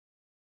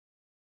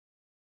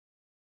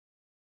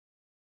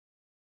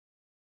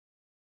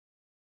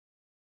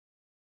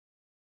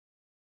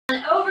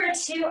over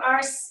to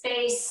our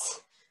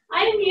space.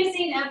 I'm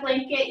using a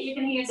blanket. You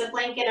can use a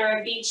blanket or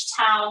a beach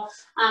towel,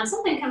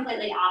 something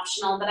completely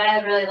optional, but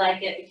I really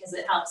like it because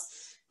it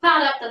helps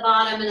pad up the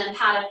bottom and then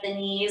pad up the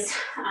knees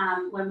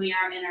when we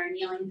are in our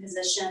kneeling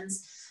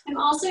positions. I'm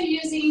also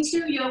using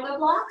 2 yoga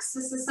blocks.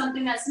 This is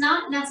something that's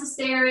not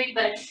necessary,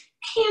 but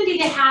handy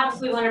to have if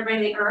we want to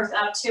bring the earth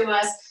up to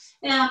us.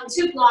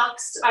 2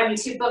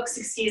 books,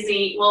 excuse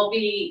me, will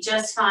be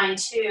just fine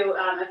too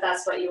if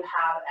that's what you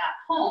have at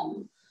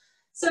home.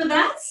 So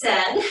that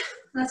said,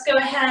 let's go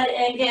ahead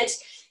and get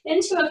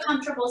into a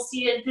comfortable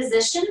seated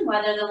position,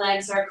 whether the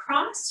legs are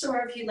crossed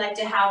or if you'd like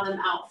to have them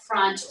out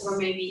front or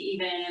maybe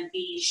even in a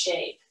V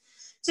shape.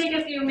 Take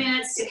a few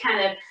minutes to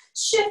kind of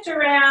shift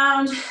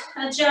around,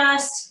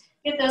 adjust,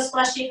 get those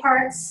fleshy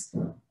parts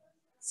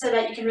so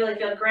that you can really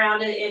feel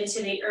grounded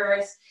into the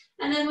earth.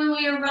 And then when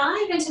we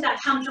arrive into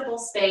that comfortable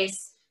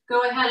space,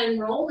 go ahead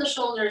and roll the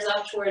shoulders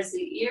up towards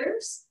the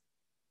ears.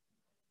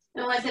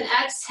 And with an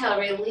exhale,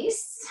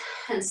 release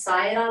and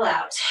sigh it all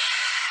out.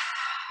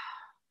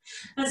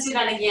 Let's do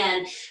that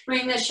again.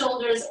 Bring the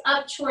shoulders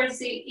up towards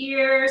the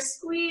ears,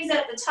 squeeze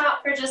at the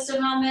top for just a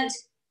moment,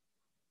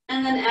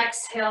 and then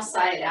exhale,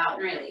 sigh it out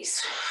and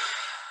release.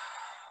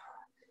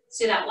 Let's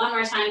do that one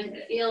more time because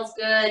it feels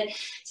good.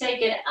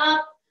 Take it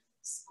up,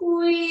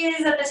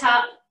 squeeze at the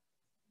top,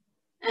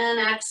 and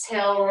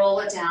exhale, roll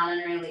it down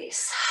and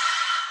release.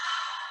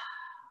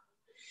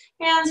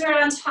 Hands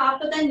are on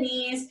top of the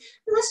knees.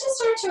 And let's just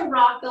start to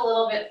rock a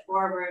little bit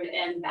forward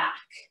and back.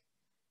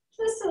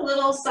 Just a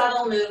little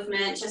subtle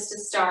movement just to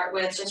start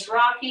with, just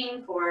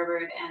rocking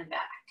forward and back.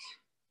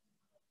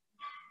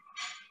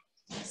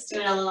 Just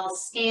doing a little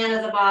scan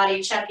of the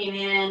body, checking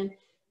in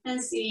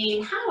and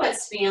seeing how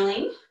it's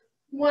feeling,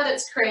 what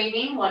it's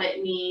craving, what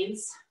it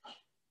needs.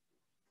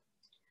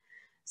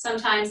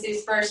 Sometimes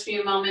these first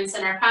few moments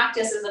in our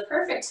practice is a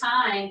perfect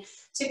time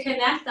to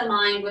connect the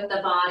mind with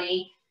the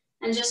body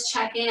and just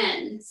check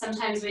in.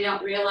 Sometimes we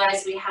don't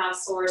realize we have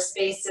sore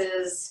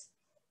spaces,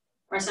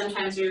 or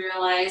sometimes we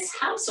realize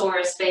how sore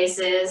a space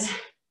is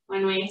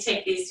when we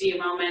take these few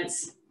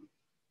moments.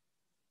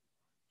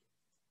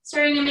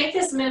 Starting to make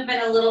this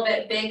movement a little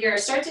bit bigger,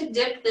 start to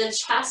dip the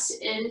chest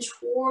in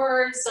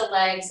towards the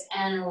legs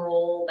and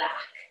roll back.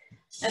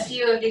 A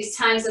few of these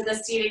times with the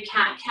seated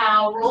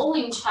cat-cow,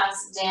 rolling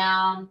chest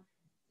down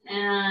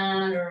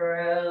and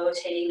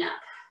rotating up.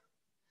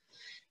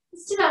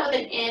 Let's do that with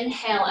an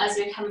inhale as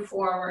we come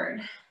forward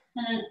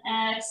and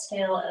an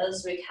exhale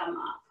as we come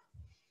up.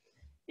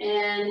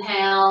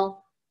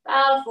 Inhale,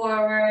 bow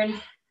forward,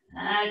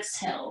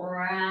 exhale,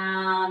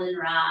 round and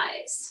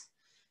rise.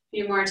 A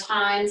few more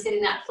times,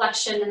 getting that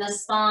flexion in the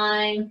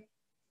spine.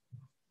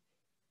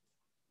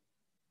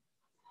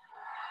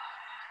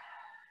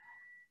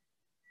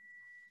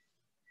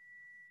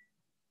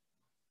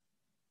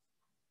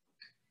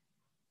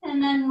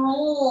 And then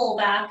roll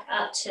back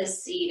up to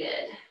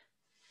seated.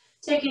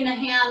 Taking the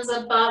hands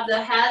above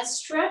the head,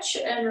 stretch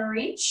and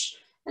reach,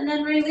 and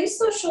then release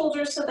those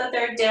shoulders so that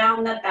they're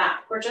down the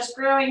back. We're just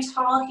growing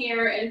tall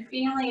here and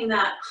feeling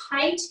that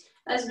height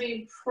as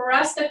we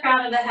press the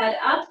crown of the head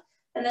up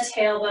and the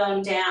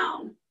tailbone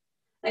down.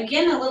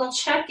 Again, a little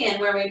check-in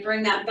where we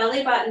bring that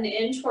belly button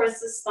in towards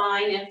the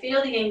spine and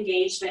feel the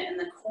engagement in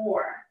the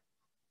core.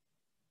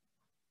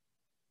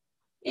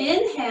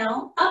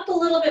 Inhale, up a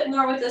little bit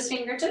more with those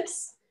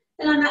fingertips.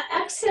 And on the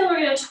exhale,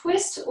 we're going to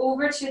twist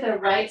over to the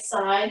right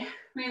side,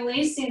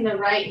 releasing the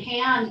right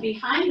hand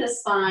behind the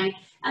spine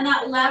and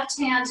that left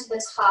hand to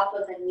the top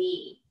of the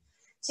knee.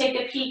 Take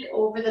a peek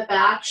over the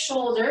back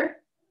shoulder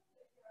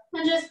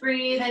and just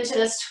breathe into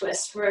this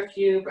twist for a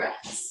few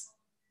breaths.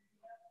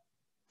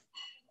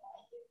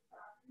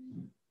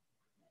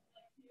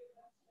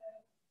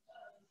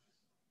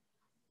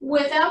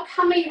 Without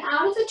coming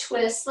out of the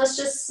twist, let's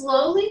just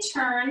slowly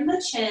turn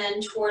the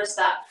chin towards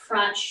that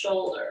front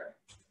shoulder.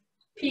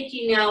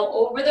 Peeking now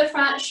over the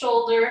front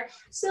shoulder,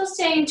 still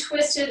staying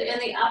twisted in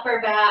the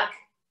upper back,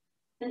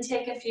 and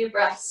take a few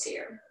breaths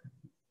here.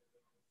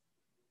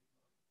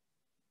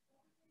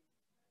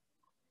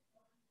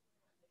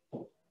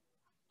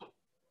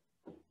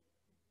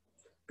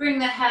 Bring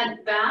the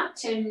head back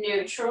to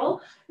neutral.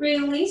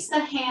 Release the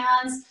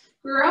hands,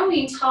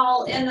 growing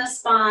tall in the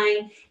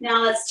spine.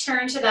 Now let's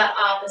turn to that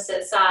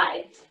opposite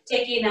side.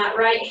 Taking that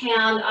right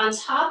hand on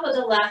top of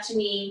the left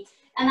knee,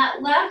 and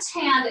that left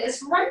hand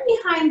is right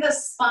behind the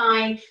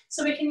spine,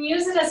 so we can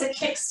use it as a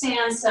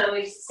kickstand so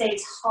we stay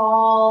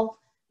tall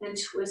and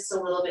twist a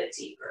little bit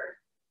deeper.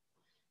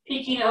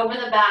 Peeking over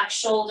the back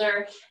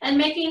shoulder and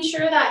making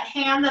sure that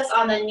hand that's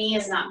on the knee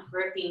is not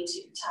gripping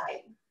too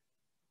tight.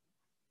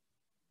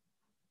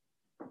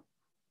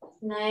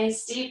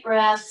 Nice deep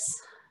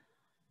breaths.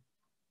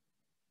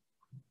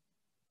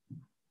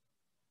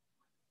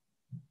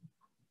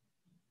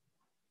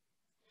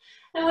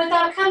 And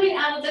without coming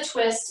out of the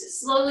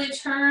twist, slowly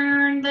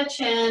turn the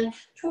chin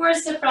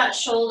towards the front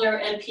shoulder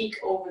and peek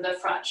over the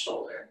front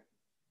shoulder.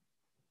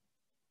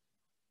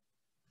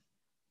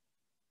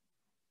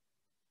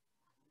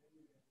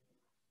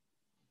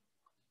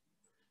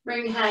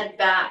 Bring head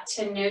back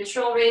to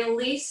neutral.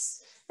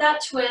 Release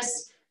that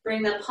twist.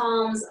 Bring the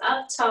palms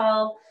up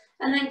tall,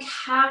 and then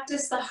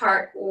cactus the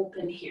heart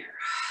open here.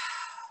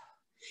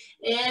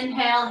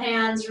 Inhale,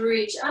 hands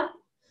reach up.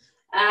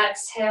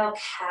 Exhale,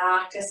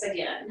 cactus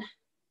again.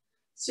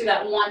 Let's do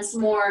that once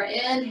more.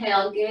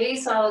 Inhale,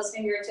 gaze all those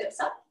fingertips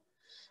up.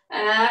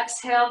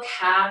 Exhale,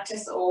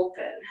 cactus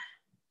open.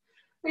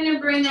 We're going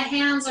to bring the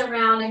hands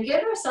around and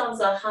give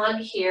ourselves a hug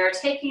here,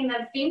 taking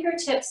the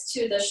fingertips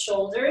to the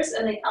shoulders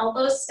and the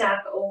elbows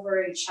stack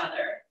over each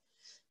other.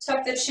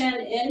 Tuck the chin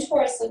in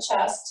towards the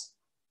chest.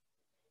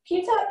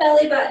 Keep that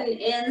belly button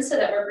in so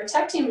that we're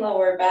protecting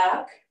lower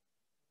back.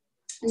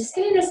 And just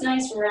getting this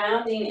nice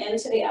rounding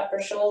into the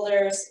upper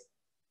shoulders.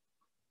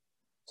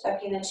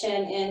 Tucking the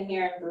chin in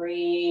here and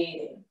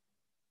breathing.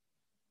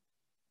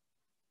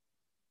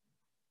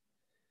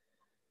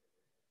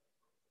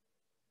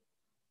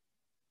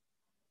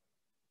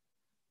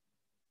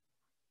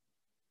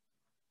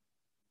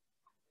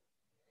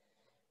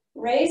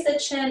 Raise the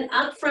chin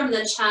up from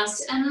the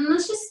chest, and then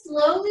let's just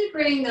slowly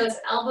bring those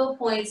elbow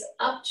points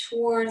up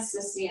towards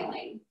the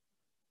ceiling.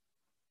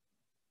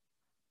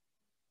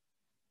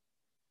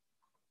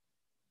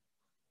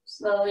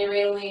 Slowly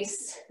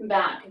release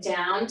back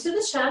down to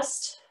the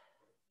chest.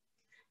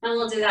 And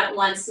we'll do that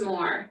once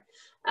more.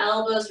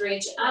 Elbows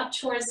reach up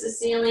towards the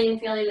ceiling,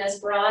 feeling this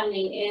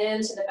broadening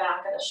into the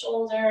back of the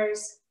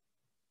shoulders.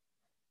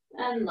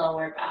 And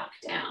lower back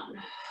down.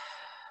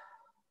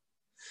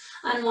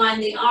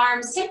 Unwind the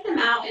arms, take them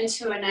out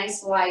into a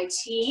nice wide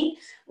T.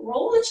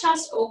 Roll the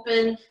chest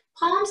open,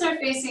 palms are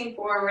facing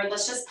forward.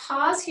 Let's just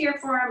pause here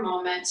for a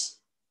moment.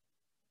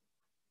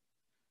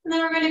 And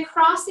then we're going to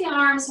cross the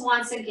arms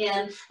once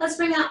again. Let's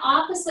bring that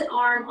opposite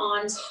arm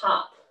on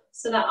top.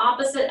 So the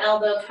opposite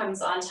elbow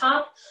comes on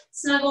top.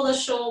 Snuggle the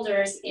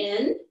shoulders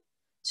in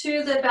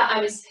to the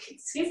back.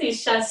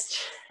 Chest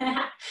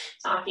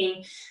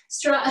talking.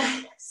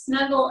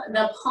 Snuggle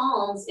the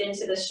palms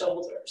into the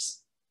shoulders.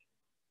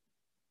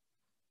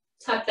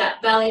 Tuck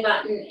that belly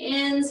button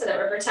in so that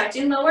we're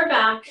protecting lower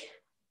back.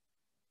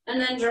 And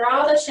then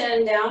draw the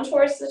chin down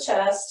towards the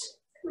chest.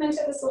 Come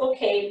into this little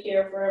cave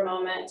here for a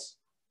moment.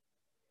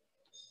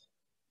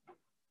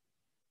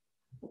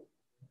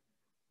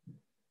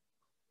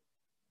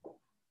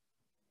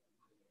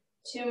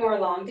 Two more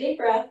long, deep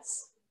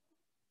breaths.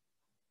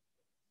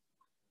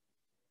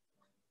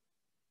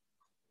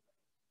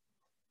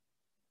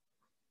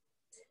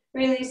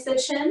 Release the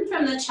chin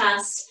from the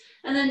chest.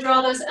 And then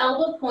draw those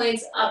elbow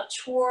points up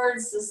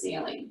towards the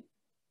ceiling.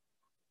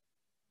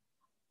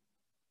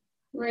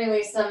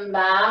 Release them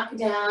back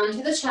down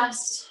to the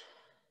chest.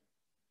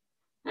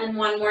 And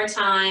one more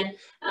time,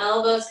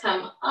 elbows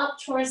come up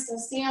towards the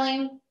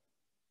ceiling.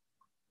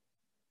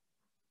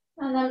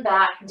 And then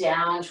back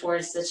down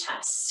towards the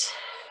chest.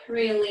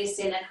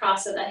 Releasing the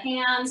cross of the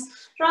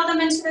hands. Draw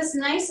them into this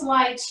nice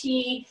wide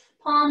T,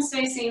 palms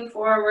facing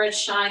forward,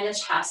 shine the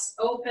chest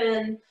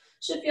open.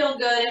 Should feel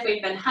good if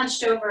we've been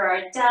hunched over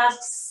our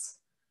desks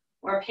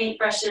or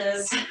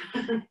paintbrushes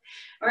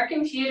or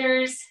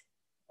computers,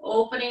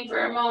 opening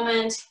for a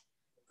moment,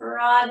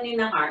 broadening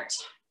the heart.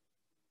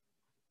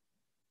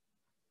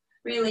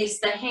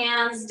 Release the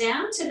hands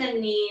down to the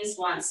knees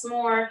once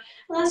more.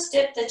 Let's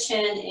dip the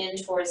chin in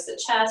towards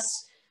the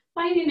chest,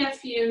 finding a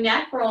few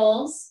neck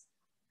rolls.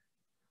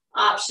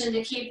 Option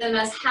to keep them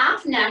as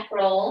half neck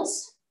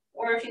rolls,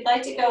 or if you'd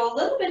like to go a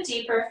little bit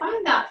deeper,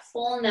 find that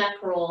full neck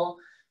roll.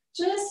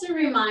 Just a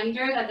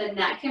reminder that the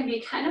neck can be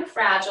kind of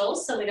fragile,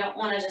 so we don't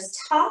want to just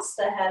toss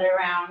the head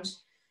around.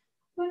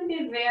 We want to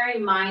be very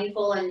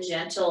mindful and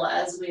gentle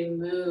as we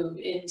move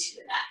into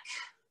the neck.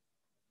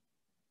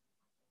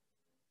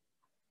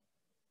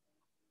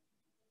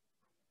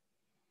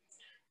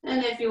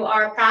 And if you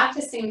are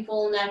practicing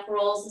full neck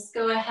rolls, let's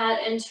go ahead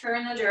and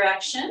turn the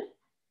direction.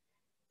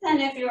 And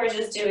if you are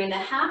just doing the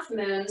half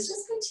moons,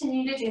 just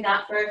continue to do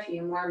that for a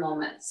few more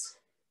moments.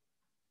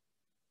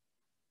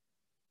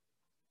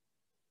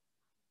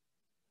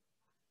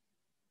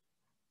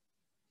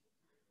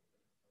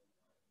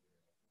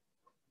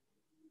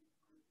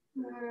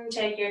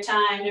 Take your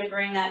time to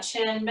bring that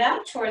chin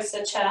back towards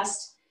the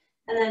chest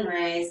and then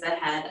raise the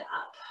head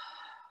up.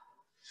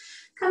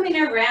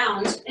 Coming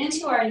around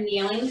into our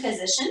kneeling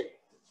position.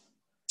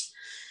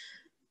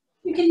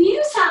 You can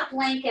use that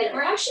blanket.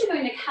 We're actually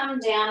going to come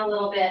down a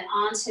little bit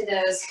onto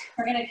those.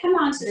 We're going to come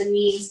onto the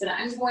knees, but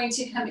I'm going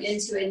to come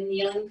into a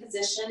kneeling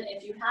position.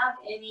 If you have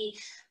any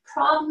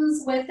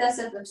problems with this,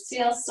 if it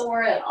feels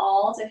sore at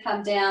all, to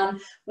come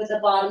down with the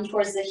bottom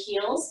towards the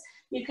heels,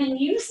 you can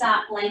use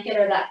that blanket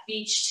or that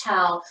beach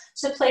towel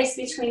to place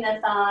between the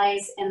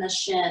thighs and the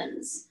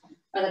shins,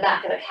 or the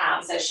back of the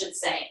calves, I should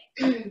say.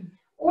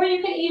 Or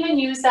you can even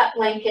use that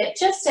blanket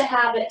just to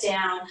have it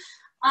down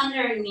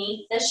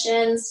underneath the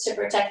shins to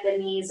protect the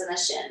knees and the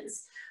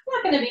shins. We're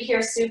not going to be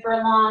here super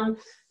long.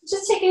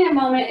 Just taking a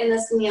moment in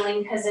this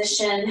kneeling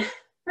position,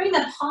 bring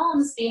the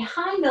palms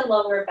behind the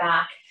lower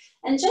back.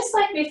 And just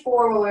like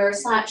before when we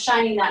were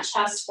shining that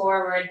chest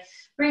forward,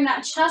 bring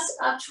that chest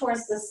up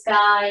towards the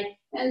sky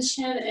and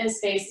chin is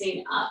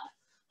facing up.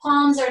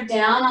 Palms are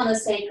down on the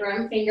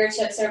sacrum,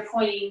 fingertips are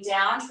pointing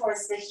down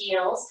towards the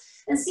heels.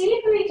 And see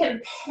if we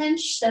can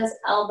pinch those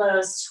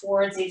elbows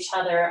towards each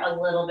other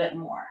a little bit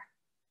more.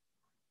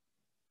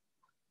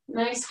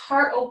 Nice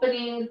heart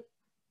opening.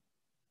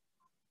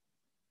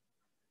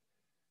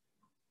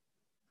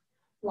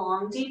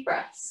 Long, deep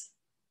breaths.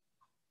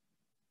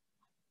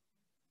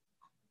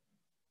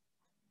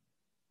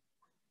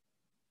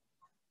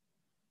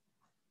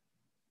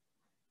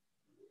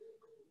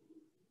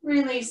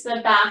 Release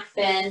the back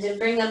bend and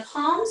bring the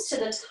palms to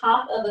the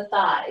top of the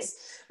thighs.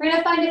 We're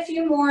going to find a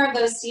few more of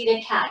those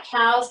seated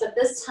cat-cows, but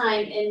this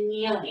time in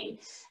kneeling.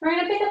 We're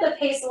going to pick up the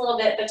pace a little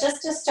bit, but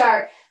just to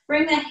start,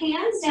 bring the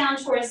hands down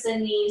towards the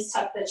knees,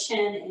 tuck the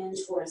chin in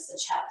towards the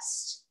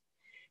chest.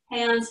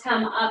 Hands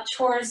come up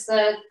towards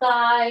the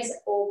thighs,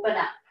 open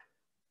up.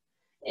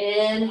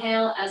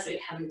 Inhale as we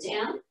come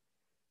down.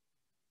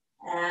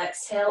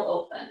 Exhale,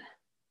 open.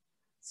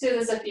 Let's do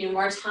this a few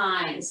more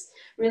times.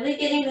 Really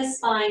getting the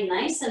spine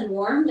nice and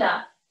warmed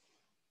up.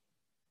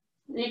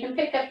 And you can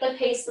pick up the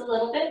pace a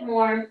little bit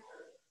more.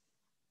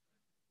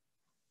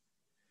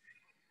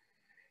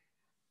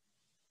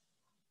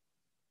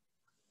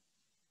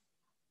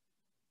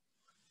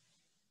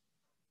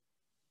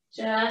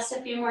 Just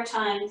a few more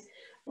times.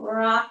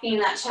 Rocking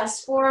that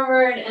chest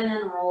forward and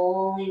then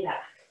rolling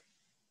back.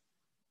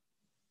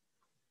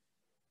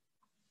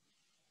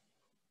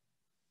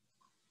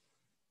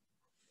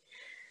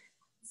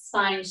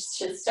 Spine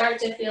should start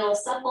to feel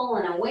supple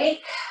and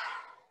awake.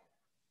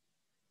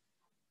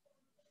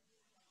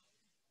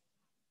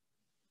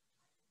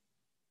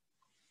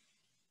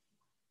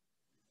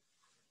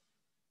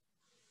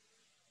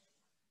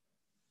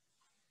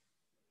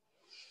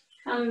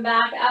 Come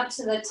back up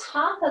to the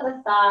top of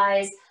the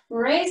thighs.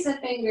 Raise the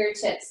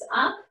fingertips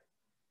up.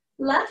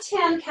 Left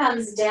hand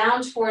comes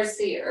down towards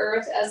the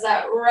earth as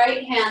that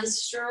right hand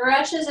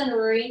stretches and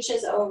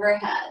reaches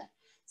overhead.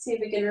 See if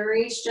we can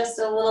reach just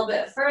a little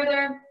bit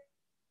further.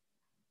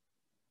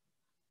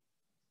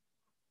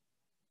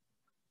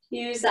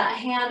 Use that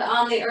hand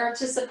on the earth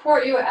to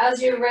support you as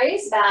you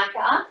raise back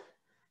up.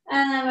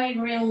 And then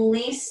we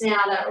release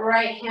now that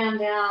right hand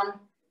down,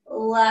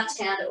 left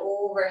hand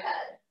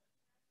overhead.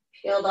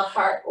 Feel the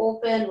heart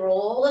open,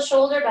 roll the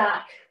shoulder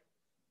back.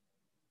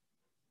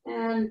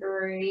 And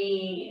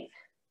breathe.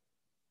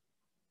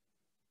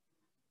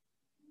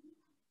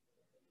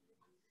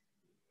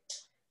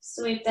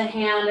 Sweep the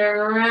hand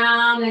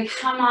around and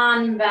come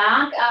on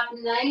back up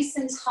nice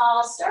and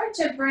tall. Start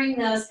to bring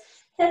those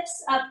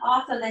hips up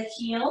off of the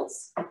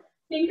heels.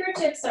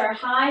 Fingertips are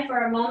high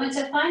for a moment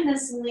to find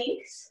this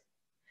length.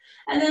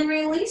 And then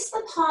release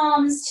the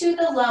palms to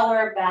the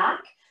lower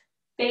back,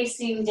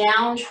 facing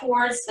down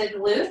towards the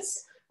glutes.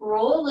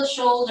 Roll the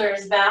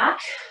shoulders back.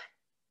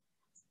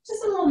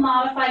 Just a little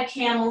modified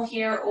camel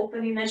here,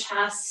 opening the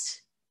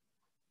chest.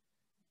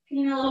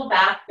 Getting a little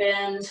back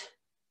bend.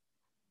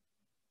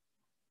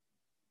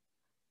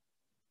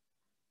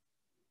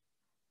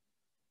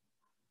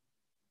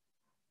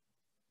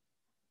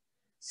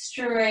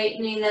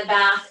 Straightening the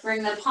back,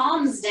 bring the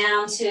palms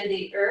down to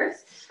the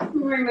earth.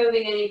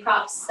 Removing any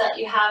props that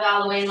you have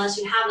out of the way, unless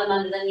you have them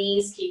under the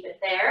knees, keep it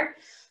there.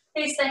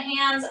 Place the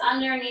hands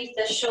underneath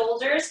the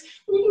shoulders.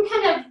 And you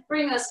can kind of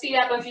bring those feet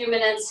up a few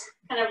minutes,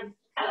 kind of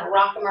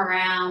rock them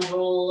around,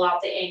 roll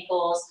out the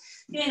ankles,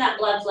 getting that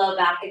blood flow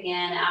back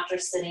again after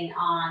sitting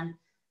on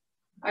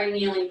our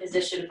kneeling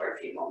position for a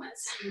few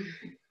moments.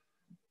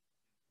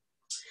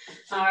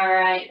 All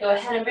right, go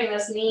ahead and bring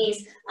those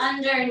knees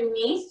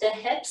underneath the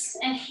hips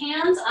and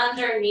hands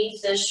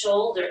underneath the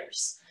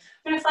shoulders.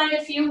 We're gonna find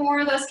a few more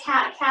of those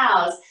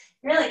cat-cows.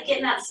 Really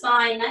getting that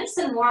spine nice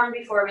and warm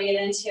before we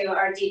get into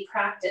our deep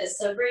practice.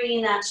 So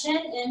bringing that chin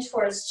in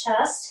towards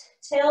chest,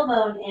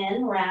 tailbone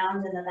in,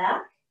 round in the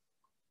back.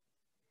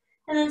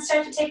 And then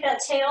start to take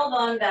that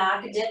tailbone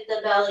back, dip the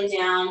belly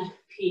down,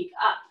 peek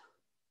up.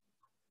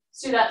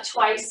 Let's do that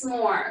twice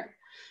more.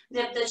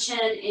 Dip the chin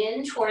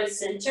in towards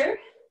center.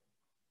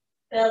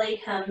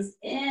 Belly comes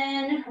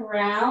in,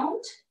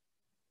 round.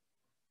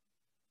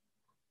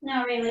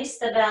 Now release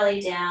the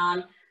belly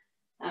down,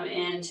 come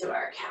into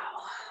our cow.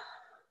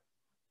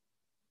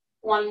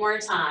 One more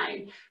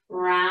time,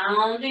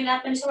 rounding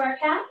up into our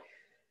cat.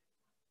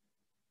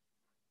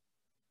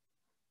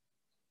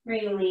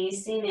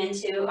 Releasing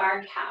into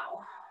our cow.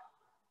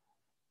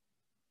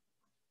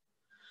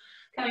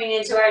 Coming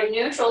into our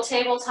neutral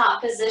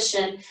tabletop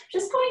position,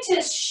 just going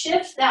to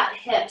shift that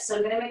hip. So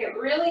I'm going to make it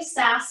really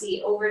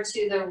sassy over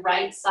to the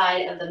right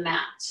side of the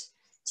mat.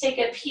 Take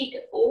a peek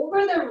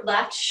over the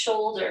left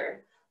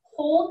shoulder.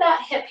 Hold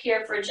that hip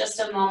here for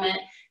just a moment,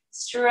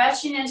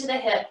 stretching into the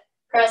hip,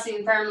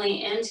 pressing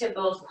firmly into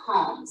both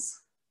palms.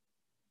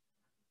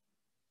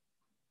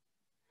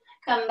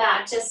 Come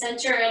back to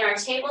center in our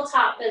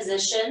tabletop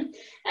position,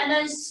 and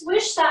then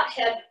swish that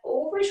hip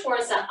over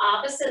towards the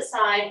opposite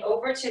side,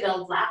 over to the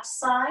left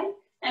side,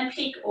 and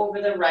peek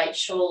over the right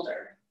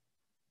shoulder.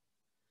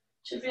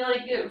 Should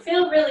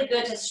feel really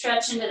good to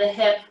stretch into the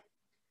hip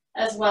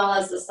as well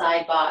as the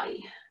side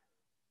body.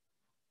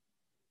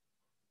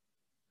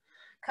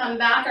 Come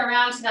back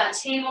around to that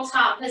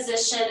tabletop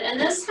position, and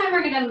this time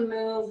we're going to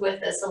move with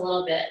this a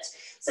little bit.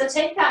 So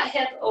take that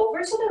hip over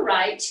to the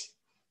right,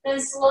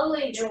 then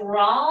slowly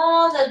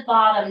draw the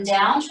bottom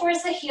down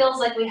towards the heels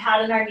like we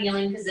had in our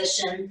kneeling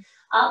position,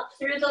 up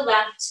through the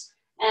left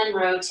and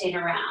rotate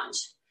around.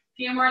 A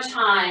few more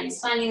times,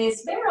 finding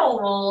these barrel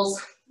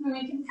rolls. And we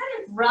can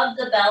kind of rub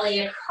the belly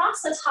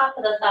across the top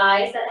of the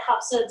thighs. That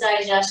helps with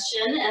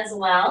digestion as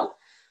well.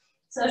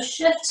 So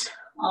shift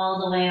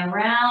all the way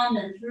around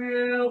and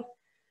through,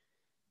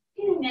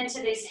 getting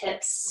into these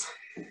hips.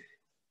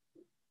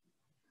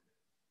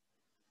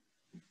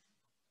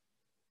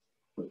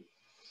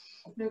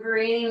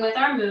 Breathing with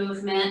our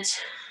movement.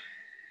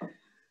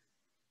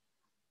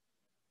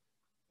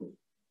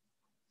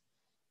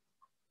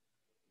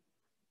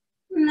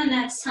 And the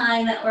next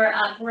time that we're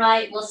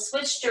upright, we'll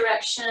switch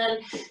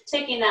direction,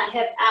 taking that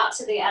hip out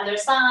to the other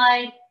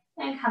side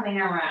and coming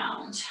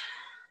around.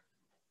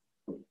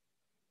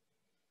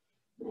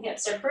 My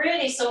hips are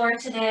pretty sore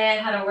today.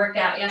 I had a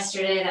workout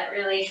yesterday that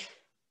really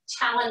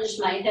challenged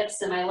my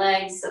hips and my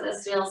legs, so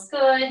this feels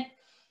good.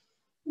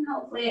 And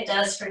hopefully it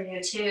does for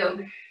you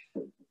too.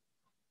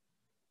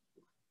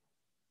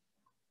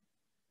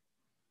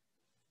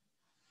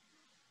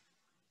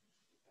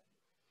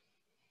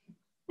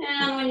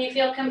 And when you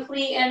feel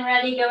complete and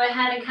ready, go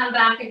ahead and come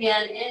back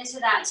again into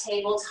that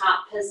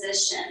tabletop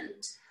position.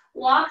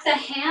 Walk the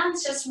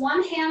hands, just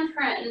one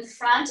handprint in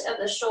front of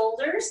the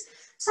shoulders.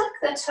 Tuck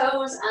the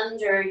toes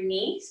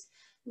underneath,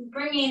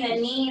 bringing the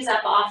knees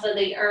up off of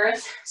the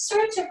earth.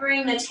 Start to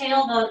bring the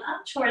tailbone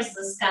up towards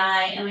the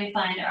sky, and we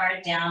find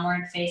our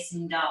downward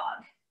facing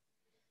dog.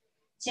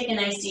 Take a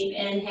nice deep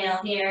inhale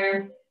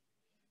here,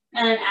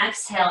 and an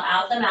exhale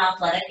out the mouth,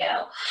 let it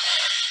go.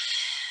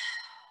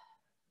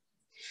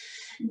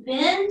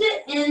 Bend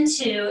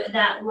into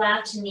that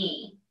left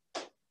knee.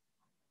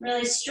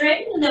 Really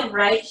straighten the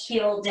right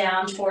heel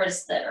down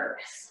towards the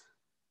earth.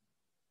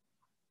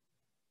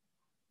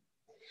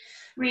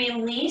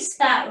 Release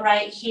that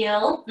left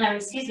heel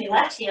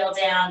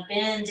down,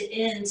 bend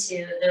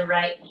into the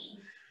right knee.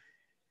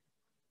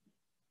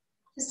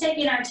 Just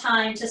taking our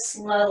time to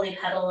slowly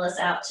pedal this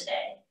out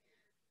today.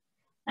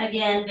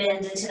 Again,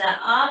 bend into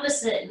that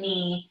opposite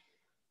knee,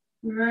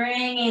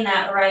 bringing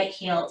that right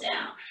heel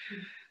down.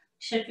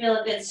 Should feel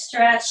a good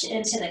stretch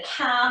into the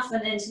calf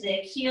and into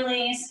the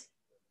Achilles.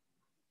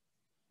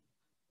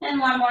 And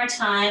one more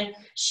time,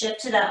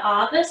 shift to the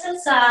opposite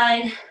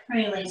side,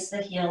 release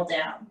the heel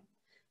down.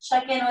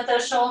 Check in with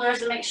those shoulders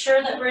and make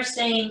sure that we're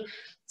staying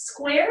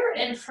square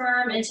and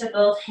firm into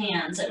both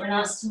hands, that we're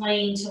not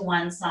swaying to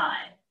one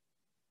side.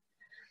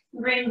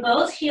 Bring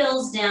both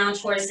heels down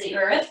towards the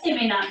earth. They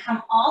may not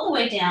come all the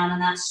way down,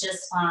 and that's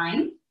just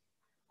fine.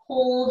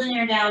 Hold in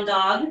your down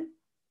dog.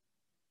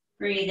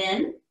 Breathe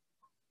in.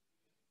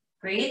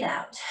 Breathe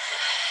out.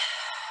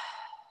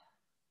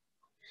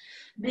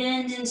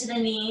 Bend into the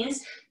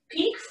knees,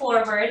 peek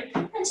forward,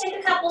 and take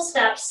a couple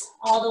steps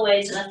all the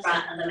way to the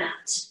front of the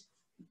mat.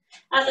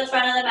 At the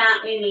front of the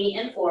mat, we meet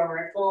in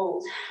forward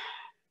fold.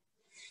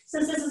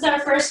 Since this is our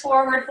first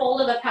forward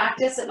fold of the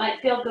practice, it might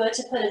feel good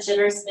to put a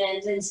generous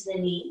bend into the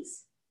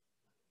knees.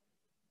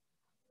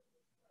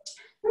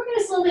 We're going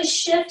to slowly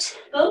shift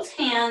both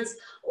hands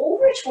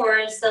over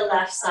towards the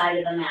left side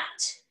of the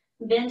mat,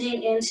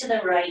 bending into the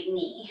right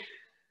knee.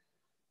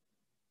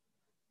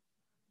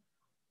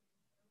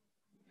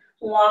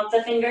 Walk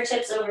the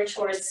fingertips over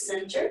towards the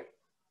center,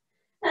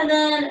 and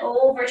then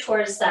over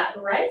towards that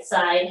right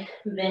side,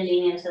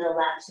 bending into the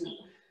left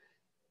knee.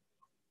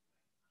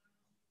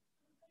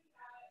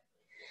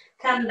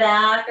 Come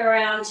back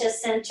around to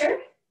center,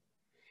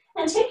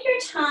 and take your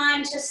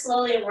time to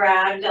slowly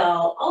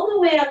ragdoll all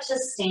the way up to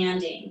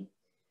standing.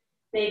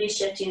 Maybe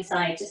shifting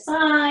side to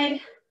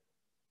side,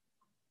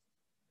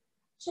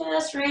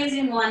 just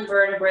raising one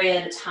vertebrae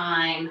at a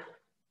time.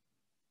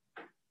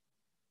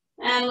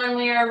 And when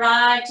we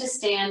arrive to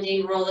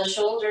standing, roll the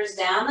shoulders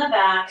down the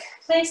back,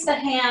 place the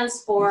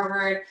hands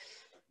forward,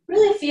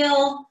 really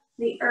feel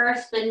the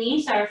earth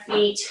beneath our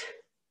feet,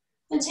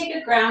 and take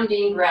a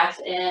grounding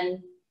breath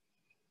in,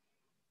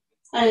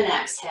 and an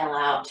exhale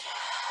out.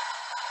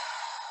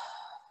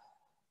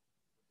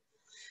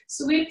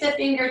 Sweep the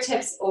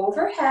fingertips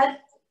overhead,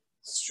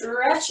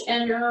 stretch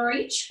and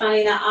reach,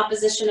 finding that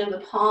opposition of the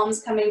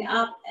palms coming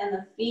up and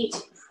the feet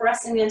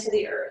pressing into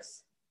the earth.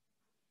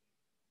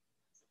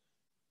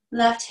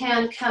 Left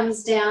hand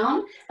comes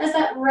down as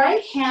that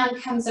right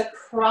hand comes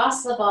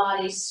across the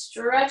body.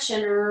 Stretch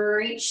and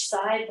reach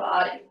side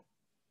body.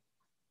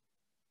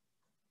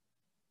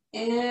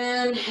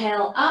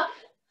 Inhale up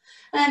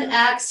and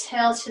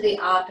exhale to the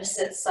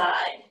opposite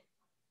side.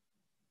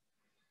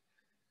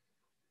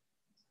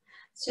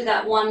 Let's do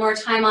that one more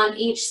time on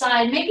each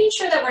side, making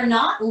sure that we're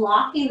not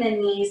locking the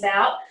knees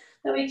out,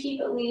 that we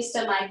keep at least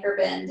a micro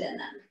bend in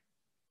them.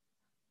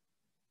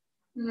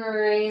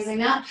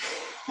 Raising up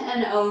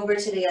and over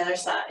to the other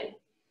side.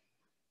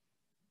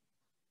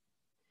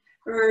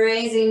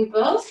 Raising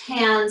both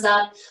hands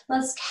up,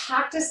 let's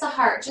cactus the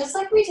heart, just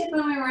like we did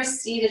when we were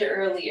seated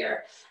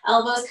earlier.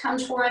 Elbows come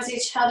towards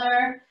each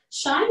other,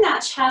 shine that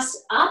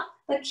chest up,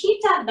 but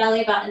keep that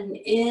belly button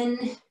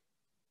in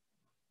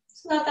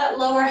so that that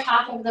lower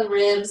half of the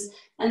ribs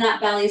and that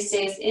belly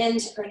stays in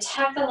to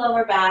protect the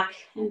lower back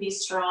and be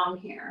strong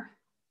here.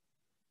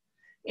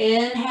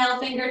 Inhale,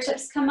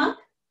 fingertips come up.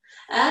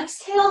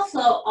 Exhale,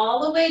 flow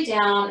all the way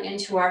down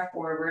into our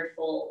forward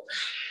fold.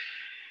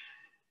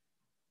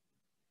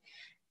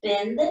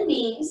 Bend the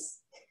knees.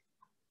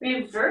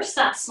 Reverse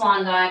that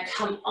swan dive,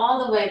 come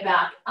all the way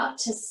back up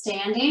to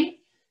standing,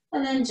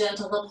 and then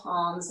gentle the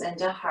palms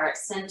into heart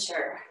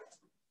center.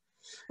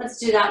 Let's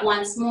do that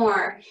once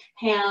more.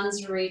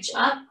 Hands reach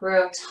up,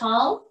 grow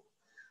tall,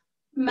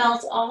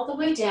 melt all the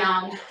way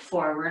down,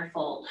 forward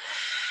fold.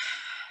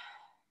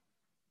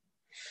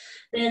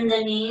 Bend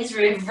the knees,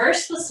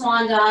 reverse the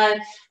swan dive,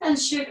 and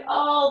shoot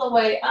all the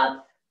way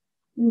up,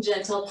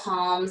 gentle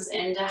palms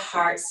into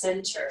heart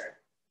center.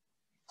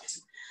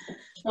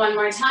 One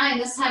more time.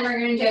 This time we're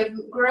going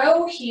to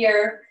grow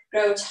here,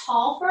 grow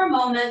tall for a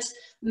moment,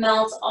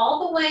 melt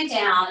all the way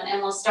down,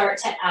 and we'll start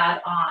to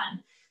add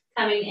on.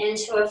 Coming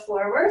into a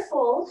forward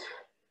fold.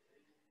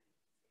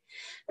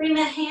 Bring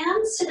the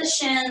hands to the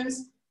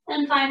shins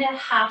and find a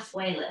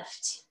halfway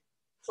lift.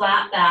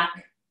 Flat back.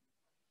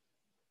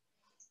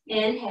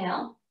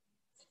 Inhale.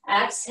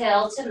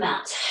 Exhale to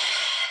melt.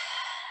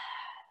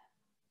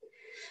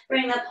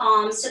 Bring the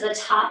palms to the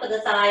top of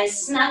the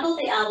thighs, snuggle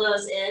the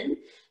elbows in,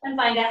 and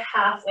find a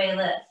halfway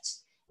lift.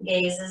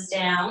 Gazes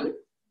down,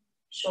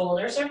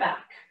 shoulders are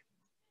back.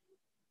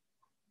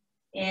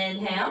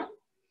 Inhale.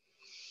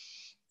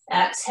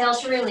 Exhale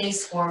to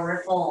release,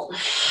 forward fold.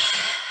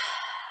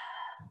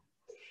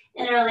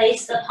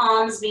 Interlace the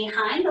palms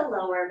behind the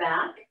lower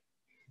back.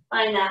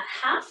 Find that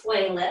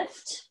halfway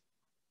lift.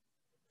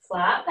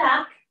 Flat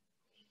back.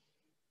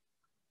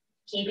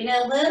 Keeping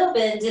a little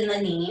bend in the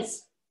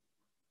knees.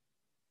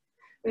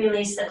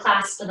 Release the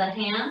clasp of the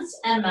hands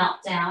and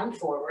melt down,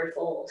 forward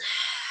fold.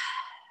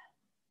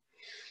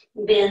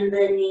 Bend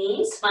the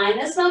knees, find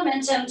this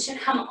momentum to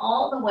come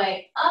all the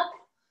way up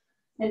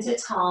into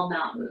tall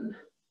mountain.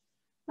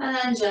 And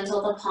then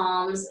gentle the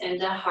palms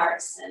into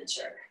heart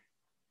center.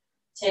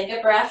 Take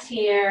a breath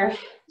here,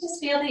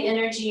 just feel the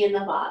energy in the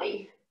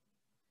body.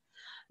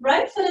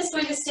 Right foot is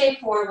going to stay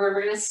forward.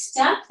 We're going to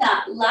step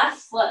that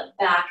left foot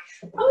back,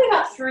 probably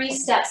about 3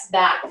 steps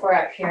back for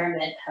our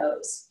pyramid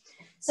pose.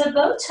 So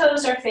both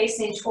toes are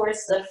facing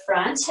towards the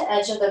front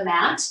edge of the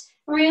mat.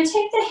 We're going to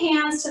take the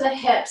hands to the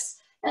hips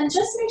and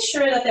just make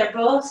sure that they're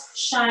both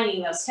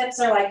shining. Those hips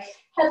are like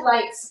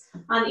headlights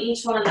on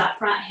each one of that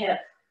front hip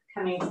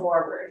coming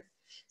forward.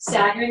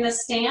 Staggering the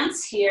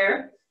stance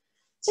here.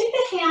 Take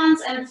the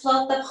hands and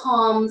float the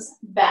palms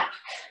back.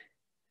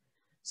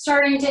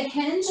 Starting to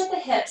hinge at the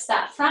hips,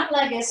 that front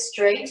leg is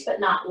straight but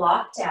not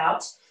locked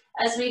out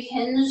as we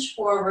hinge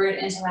forward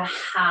into a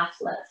half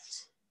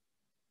lift.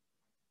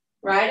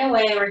 Right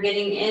away, we're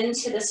getting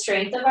into the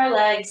strength of our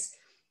legs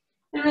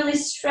and really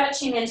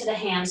stretching into the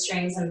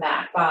hamstrings and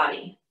back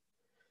body.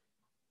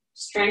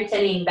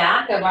 Strengthening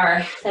back of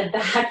the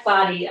back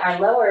body, our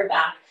lower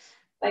back,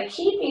 by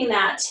keeping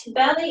that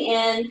belly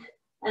in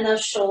and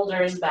those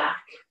shoulders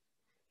back.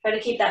 Try to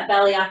keep that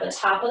belly off the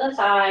top of the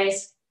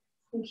thighs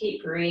and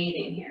keep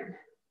breathing here.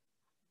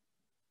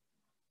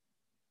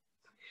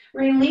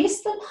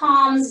 Release the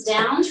palms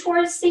down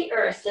towards the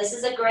earth. This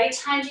is a great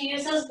time to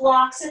use those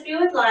blocks if you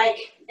would like,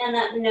 and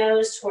that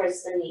nose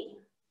towards the knee.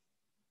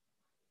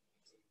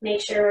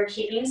 Make sure we're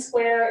keeping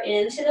square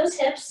into those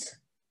hips,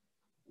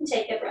 and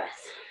take a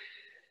breath.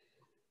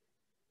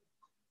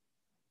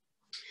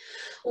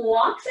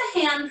 Walk the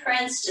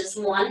handprints, just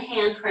one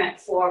handprint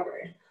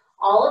forward.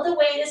 All of the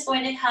weight is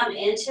going to come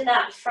into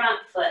that front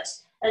foot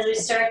as we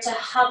start to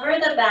hover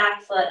the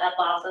back foot up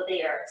off of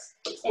the earth.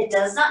 It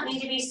does not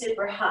need to be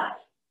super high.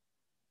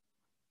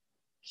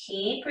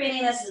 Keep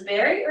breathing. This is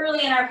very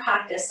early in our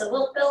practice, so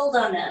we'll build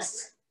on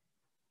this.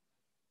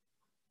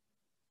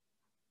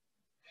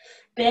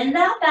 Bend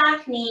that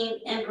back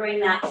knee and bring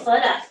that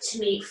foot up to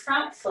meet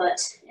front foot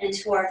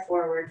into our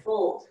forward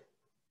fold.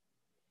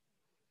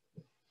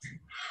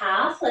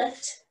 Half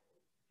lift,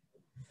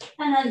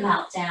 and then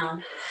melt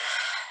down.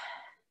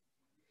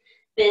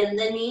 Bend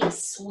the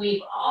knees,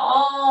 sweep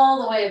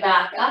all the way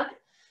back up,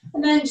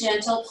 and then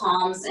gentle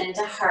palms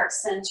into heart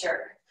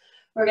center.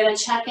 We're going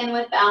to check in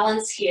with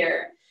balance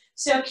here.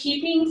 So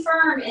keeping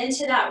firm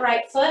into that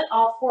right foot,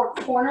 all 4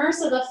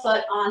 corners of the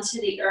foot onto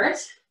the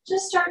earth.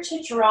 Just start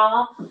to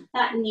draw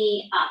that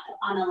knee up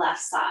on the left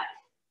side.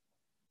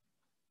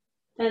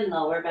 Then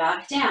lower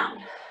back down.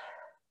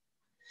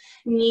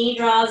 Knee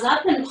draws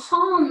up and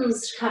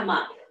palms come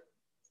up.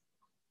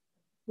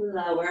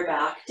 Lower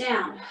back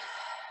down.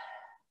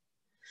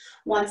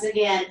 Once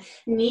again,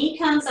 knee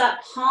comes up,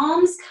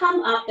 palms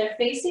come up, they're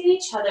facing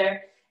each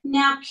other.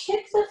 Now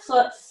kick the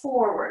foot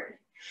forward.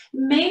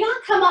 May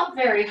not come up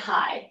very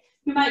high.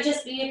 You might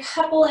just be a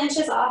couple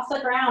inches off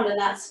the ground and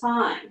that's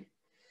fine.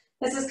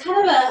 This is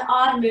kind of an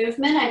odd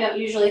movement. I don't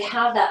usually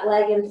have that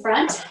leg in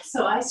front,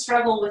 so I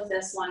struggle with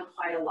this one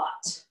quite a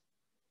lot.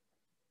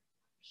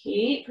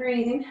 Keep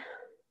breathing.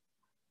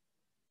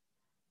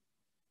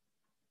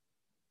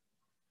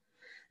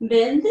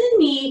 Bend the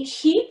knee,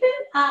 keep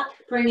it up,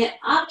 bring it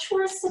up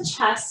towards the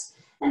chest,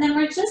 And then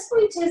we're just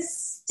going to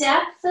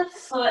step the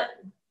foot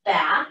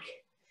back,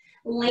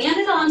 land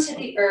it onto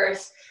the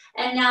earth,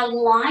 and now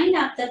line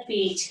up the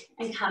feet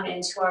and come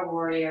into our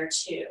warrior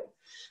two.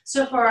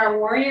 So for our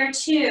warrior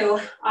two,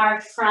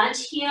 our front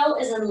heel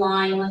is in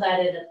line with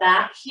either the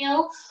back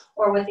heel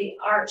or with the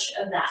arch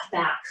of that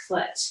back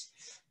foot.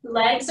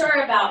 Legs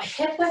are about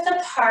hip width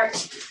apart.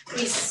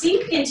 We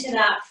sink into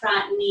that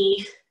front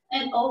knee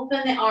and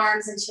open the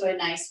arms into a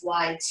nice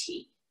wide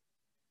T.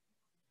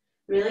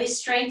 Really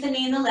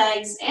strengthening the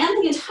legs and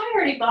the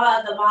entirety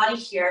of the body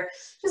here.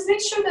 Just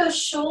make sure those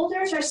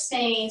shoulders are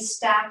staying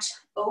stacked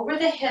over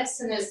the hips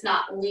and it's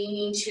not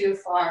leaning too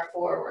far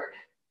forward.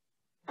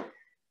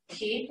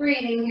 Keep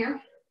breathing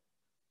here.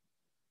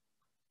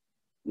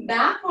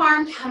 Back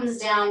arm comes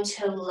down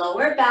to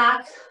lower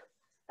back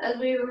as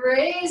we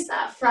raise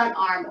that front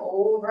arm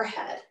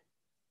overhead.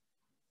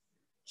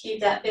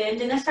 Keep that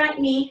bend in the front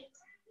knee.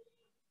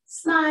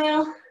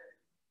 Smile.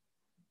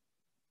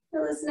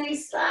 Feel this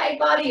nice side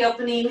body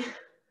opening.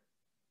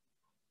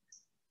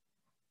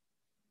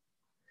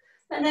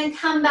 And then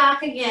come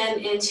back again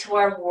into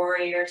our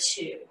warrior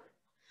two.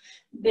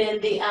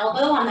 Bend the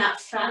elbow on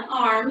that front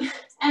arm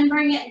and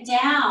bring it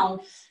down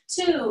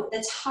to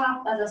the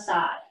top of the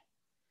thigh.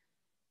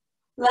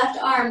 Left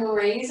arm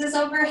raises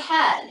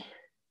overhead.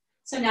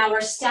 So now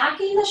we're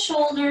stacking the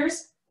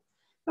shoulders,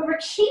 but we're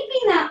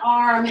keeping that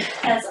arm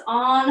that's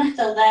on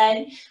the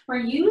leg. We're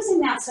using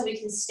that so we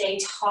can stay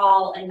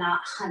tall and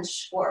not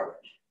hunch forward.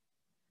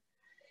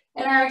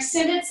 In our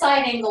extended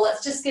side angle,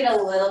 let's just get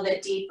a little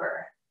bit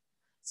deeper.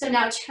 So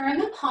now turn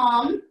the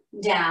palm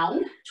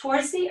down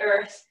towards the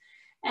earth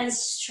and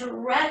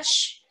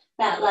stretch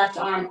that left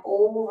arm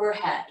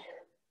overhead.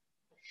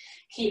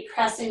 Keep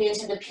pressing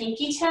into the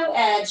pinky toe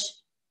edge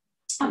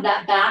of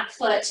that back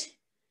foot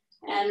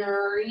and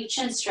reach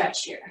and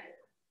stretch here.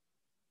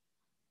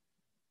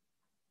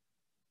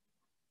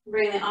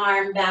 Bring the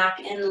arm back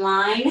in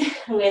line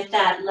with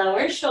that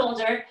lower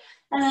shoulder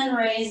and then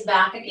raise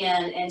back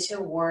again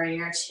into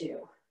warrior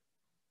two.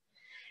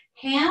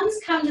 Hands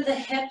come to the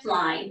hip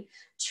line.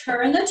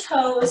 Turn the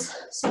toes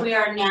so we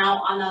are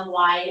now on the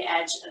wide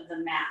edge of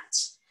the mat.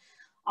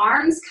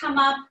 Arms come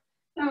up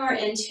and we're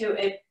into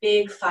a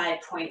big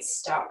 5-point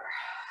star.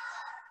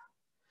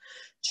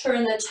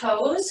 Turn the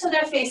toes so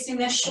they're facing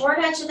the short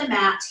edge of the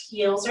mat.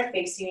 Heels are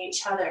facing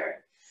each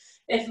other.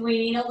 If we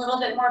need a little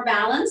bit more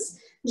balance,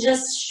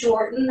 just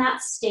shorten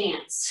that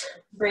stance,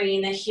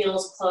 bringing the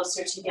heels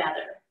closer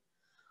together.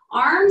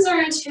 Arms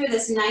are into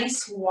this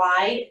nice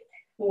wide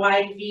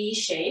V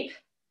shape.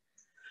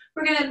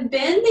 We're gonna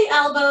bend the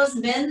elbows,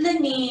 bend the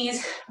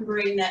knees,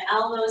 bring the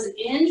elbows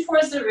in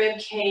towards the rib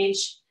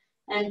cage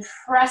and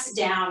press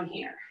down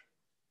here.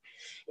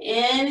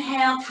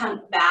 Inhale,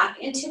 come back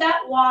into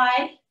that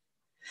wide.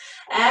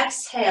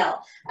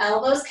 Exhale,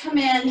 elbows come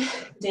in,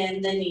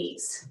 bend the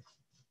knees.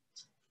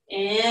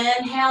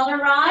 Inhale to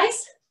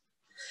rise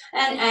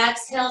and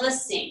exhale to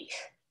sink.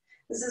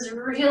 This is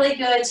really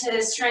good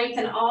to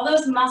strengthen all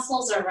those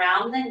muscles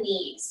around the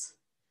knees.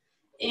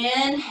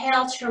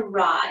 Inhale to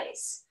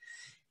rise.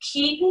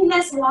 Keeping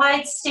this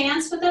wide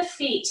stance with the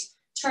feet,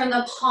 turn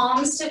the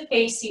palms to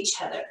face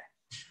each other.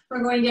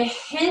 We're going to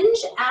hinge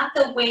at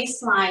the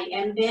waistline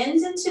and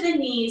bend into the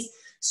knees,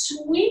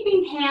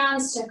 sweeping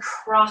hands to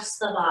cross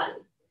the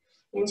body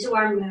into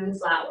our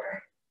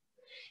moonflower.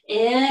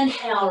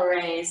 Inhale,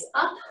 raise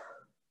up.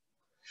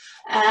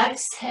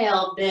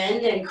 Exhale,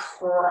 bend and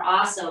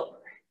cross over.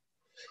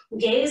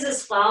 Gaze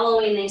is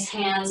following these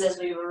hands as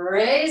we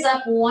raise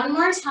up one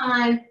more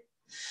time.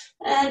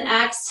 And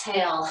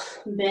exhale,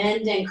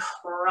 bend and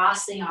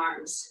cross the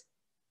arms.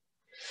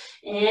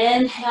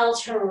 Inhale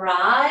to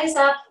rise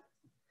up.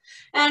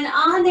 And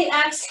on the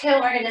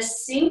exhale, we're going to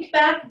sink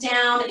back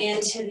down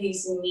into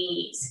these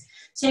knees.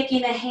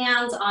 Taking the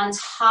hands on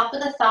top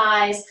of the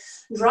thighs,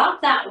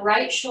 drop that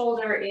right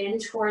shoulder in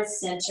towards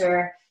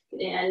center.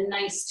 Get a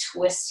nice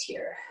twist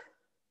here.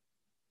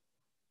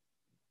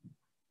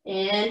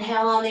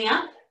 Inhale on the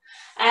up.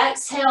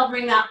 Exhale,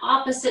 bring that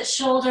opposite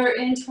shoulder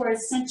in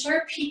towards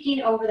center,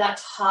 peeking over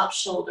that top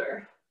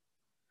shoulder.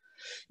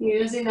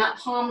 Using that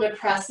palm to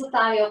press the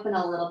thigh open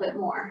a little bit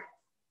more.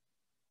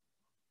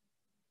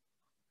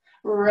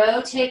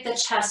 Rotate the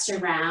chest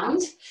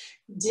around.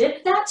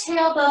 Dip that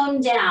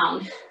tailbone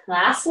down.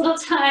 Last little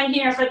time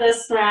here for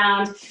this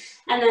round.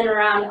 And then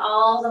round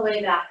all the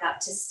way back up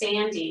to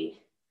standing.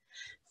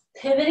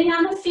 Pivoting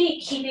on the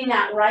feet, keeping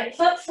that right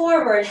foot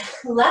forward.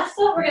 Left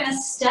foot, we're going to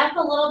step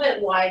a little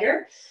bit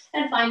wider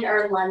and find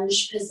our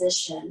lunge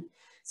position.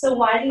 So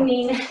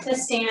widening the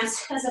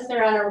stance as if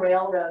they're on a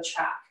railroad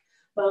track.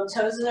 Both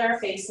toes are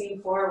facing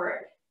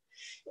forward.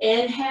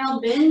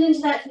 Inhale, bend into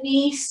that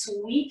knee,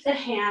 sweep the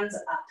hands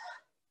up.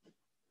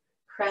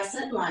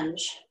 Crescent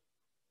lunge.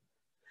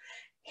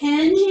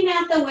 Hinging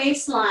at the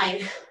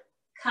waistline,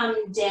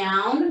 come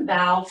down,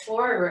 bow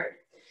forward.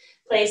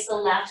 Place the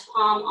left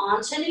palm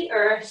onto the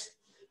earth.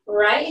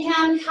 Right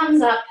hand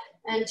comes up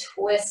and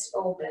twist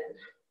open.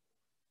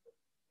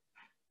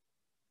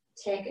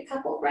 Take a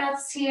couple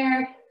breaths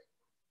here.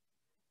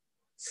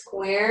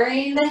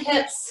 Squaring the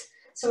hips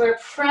So we're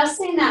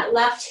pressing that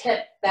left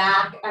hip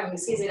back,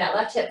 that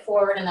left hip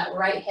forward and that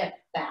right hip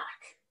back.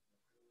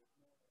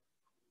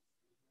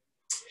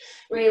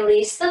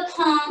 Release the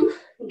palm,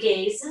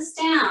 gazes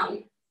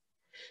down.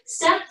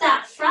 Step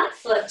that front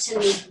foot to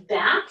meet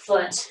back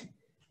foot,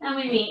 and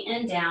we meet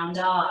in down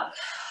dog.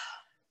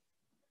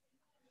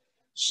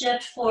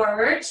 Shift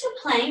forward to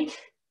plank.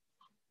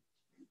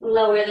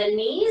 Lower the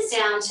knees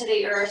down to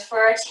the earth for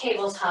our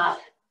tabletop,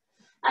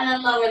 and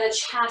then lower the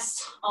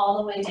chest all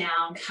the way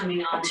down,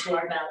 coming onto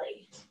our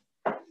belly.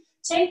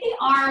 Take the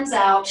arms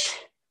out.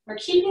 We're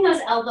keeping those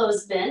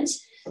elbows bent,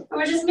 and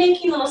we're just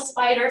making little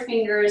spider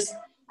fingers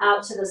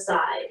out to the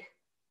side.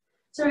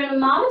 So we're going to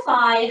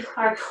modify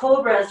our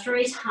cobra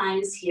 3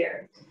 times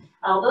here.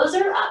 Elbows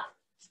are up.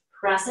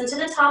 Press into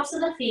the tops of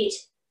the feet.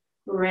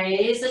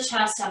 Raise the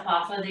chest up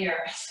off of the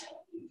earth.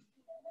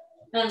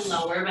 Then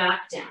lower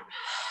back down.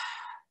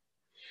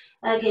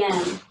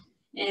 Again,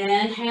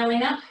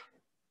 inhaling up.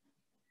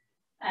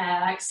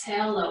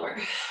 Exhale, lower.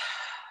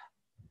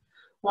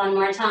 One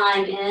more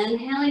time,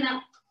 inhaling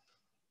up.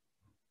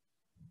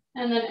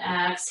 And then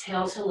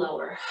exhale to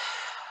lower.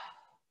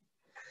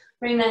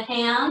 Bring the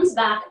hands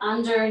back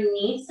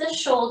underneath the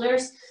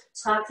shoulders.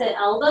 Tuck the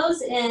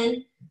elbows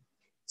in.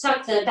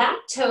 Tuck the back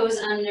toes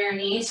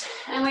underneath.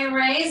 And we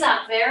raise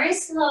up very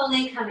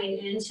slowly, coming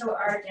into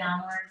our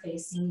downward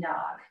facing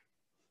dog.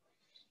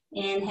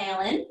 Inhale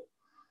in.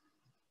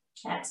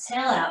 Exhale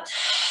out.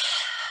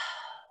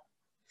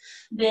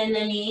 Bend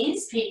the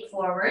knees, peek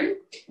forward,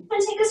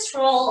 and take a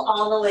stroll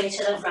all the way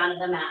to the front of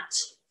the mat,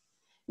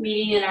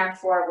 meeting in our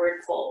forward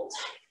fold.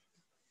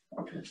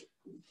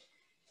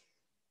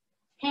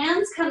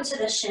 Hands come to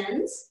the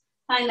shins,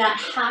 find that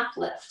half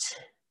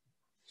lift.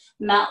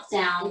 Melt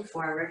down,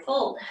 forward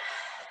fold.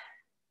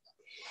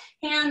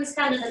 Hands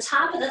come to the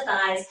top of the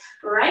thighs,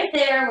 right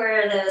there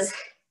where those,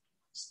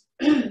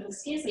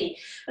 excuse me,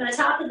 where the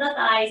top of the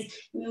thighs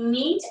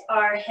meet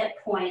our hip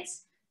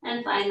points,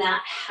 and find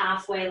that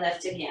halfway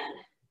lift again.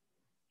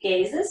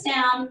 Gaze is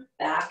down,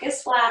 back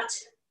is flat,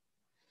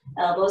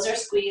 elbows are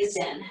squeezed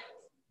in.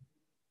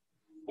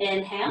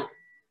 Inhale.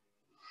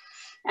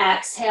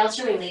 Exhale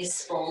to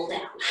release, fold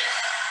down.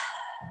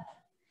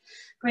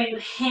 Bring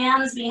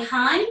hands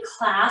behind,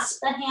 clasp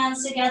the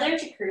hands together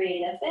to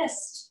create a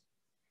fist.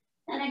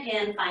 And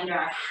again, find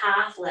our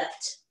half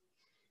lift.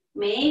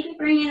 Maybe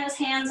bringing those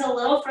hands a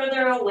little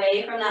further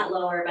away from that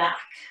lower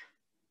back.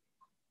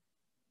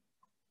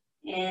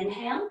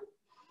 Inhale.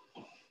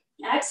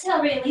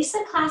 Exhale, release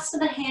the clasp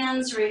of the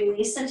hands,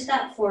 release into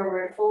that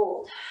forward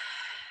fold.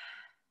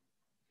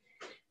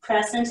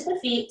 Press into the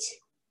feet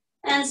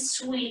and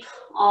sweep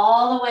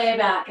all the way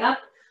back up,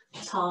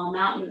 tall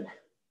mountain.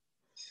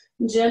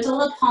 Gentle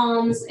the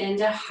palms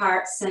into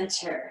heart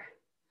center.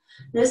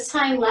 This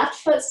time, left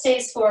foot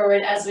stays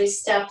forward as we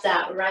step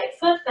that right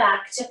foot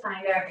back to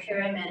find our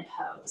pyramid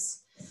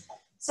pose.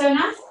 So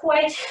not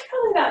quite,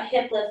 probably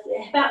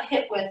about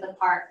hip width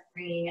apart,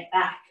 bringing it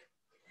back.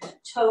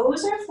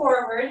 Toes are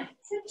forward,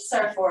 hips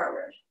are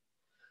forward.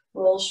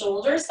 Roll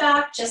shoulders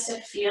back just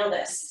to feel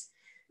this.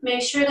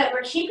 Make sure that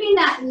we're keeping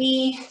that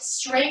knee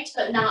straight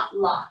but not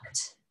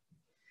locked.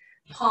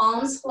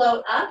 Palms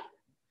float up,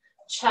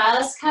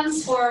 chest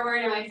comes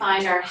forward, and we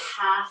find our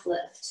half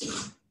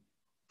lift.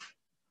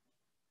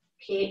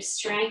 Keep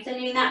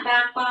strengthening that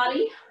back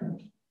body.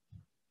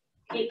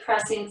 Keep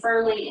pressing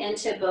firmly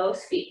into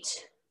both feet.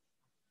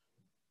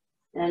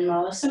 And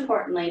most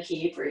importantly,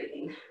 keep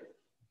breathing.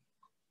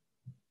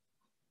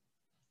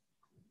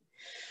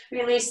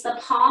 Release the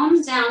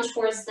palms down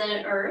towards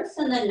the earth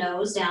and the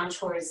nose down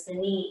towards the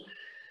knee.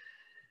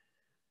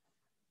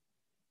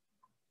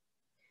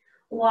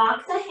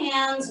 Walk the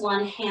hands,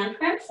 one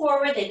handprint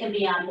forward. They can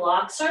be on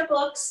blocks or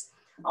books.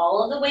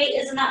 All of the weight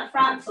is in that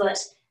front foot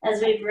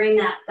as we bring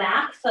that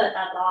back foot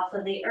up off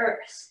of the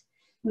earth.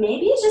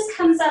 Maybe it just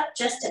comes up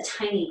just a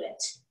tiny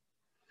bit.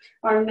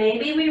 Or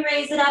maybe we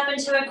raise it up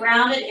into a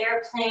grounded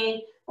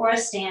airplane or a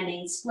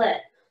standing split.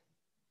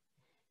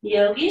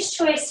 Yogi's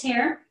choice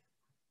here.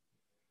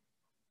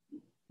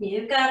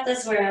 You've got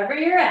this wherever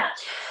you're at.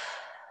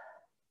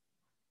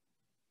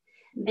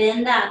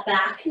 Bend that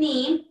back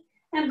knee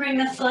and bring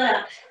the foot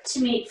up to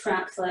meet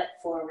front foot,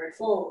 forward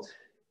fold.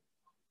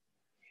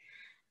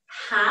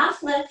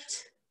 Half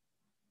lift,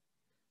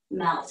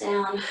 melt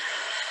down.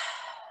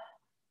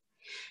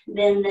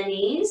 Bend the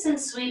knees and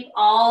sweep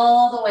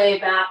all the way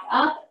back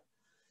up.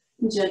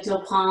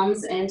 Gentle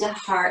palms into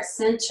heart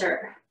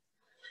center.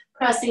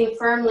 Pressing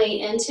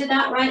firmly into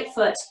that right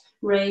foot,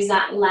 raise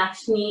that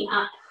left knee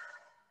up.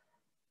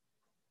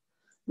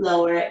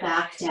 Lower it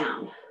back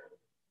down.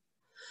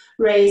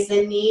 Raise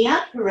the knee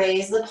up,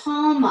 raise the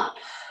palm up.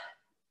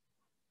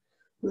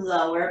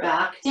 Lower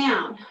back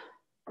down.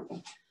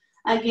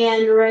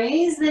 Again,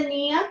 raise the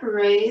knee up,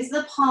 raise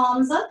the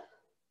palms up.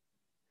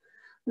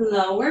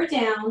 Lower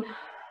down.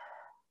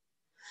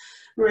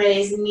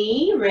 Raise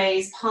knee,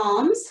 raise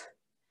palms.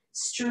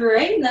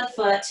 Straighten the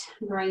foot,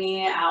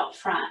 bringing it out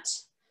front.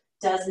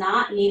 Does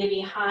not need to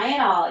be high at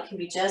all. It can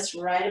be just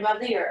right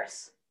above the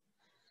earth.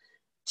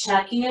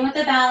 Checking in with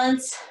the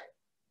balance.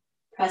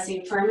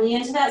 Pressing firmly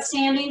into that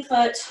standing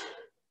foot.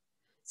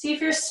 See if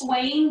you're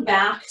swaying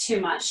back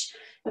too much.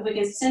 If we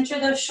can center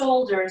those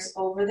shoulders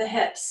over the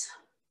hips.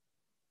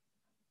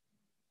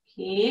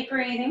 Keep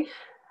breathing.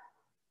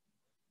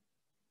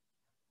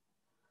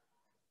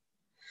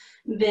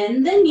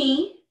 Bend the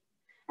knee,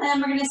 and then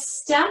we're going to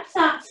step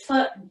that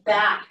foot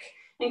back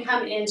and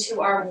come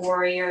into our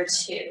warrior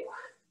two.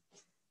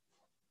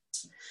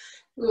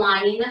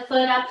 Lining the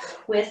foot up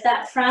with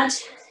that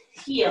front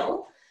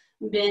heel,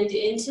 bend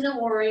into the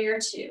warrior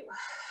two.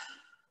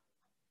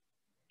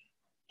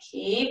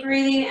 Keep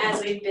breathing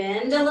as we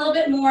bend a little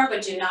bit more,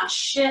 but do not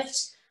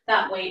shift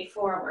that weight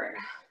forward.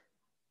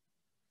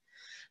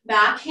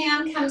 Back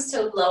hand comes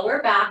to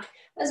lower back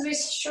as we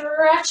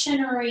stretch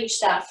and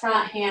reach that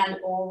front hand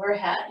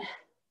overhead.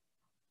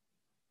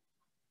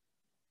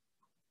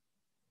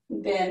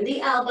 Bend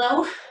the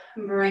elbow,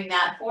 bring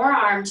that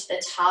forearm to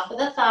the top of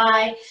the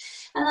thigh,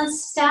 and then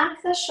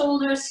stack the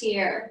shoulders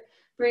here,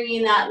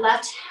 bringing that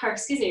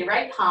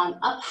right palm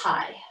up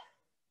high.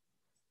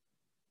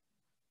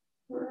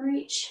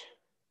 Reach.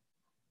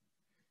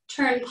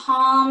 Turn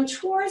palm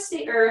towards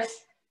the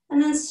earth,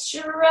 and then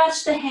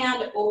stretch the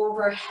hand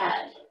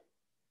overhead.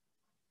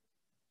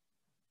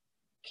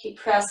 Keep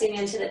pressing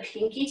into the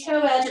pinky toe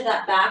edge of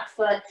that back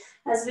foot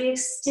as we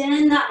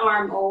extend that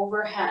arm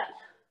overhead.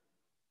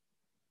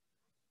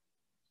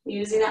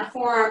 Using that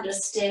forearm to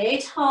stay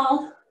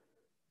tall.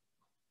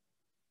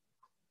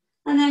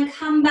 And then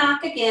come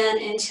back again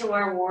into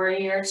our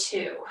warrior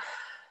two.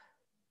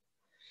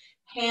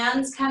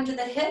 Hands come to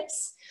the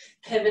hips,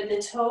 pivot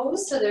the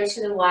toes so they're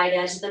to the wide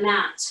edge of the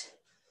mat.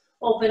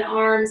 Open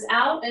arms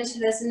out into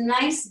this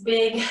nice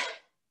big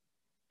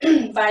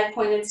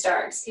five-pointed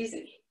star, excuse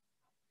me.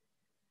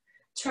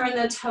 Turn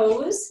the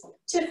toes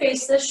to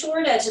face the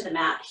short edge of the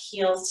mat,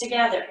 heels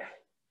together.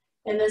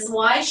 In this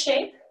Y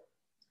shape,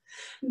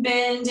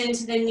 bend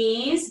into the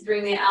knees,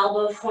 bring the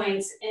elbow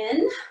points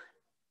in,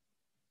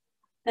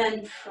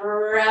 then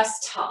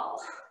press tall.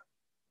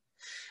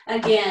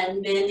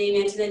 Again, bending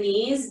into the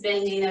knees,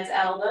 bending those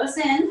elbows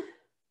in,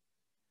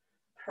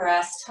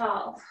 press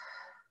tall.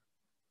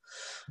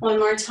 One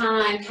more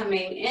time,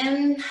 coming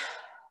in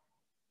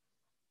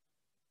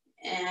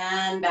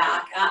and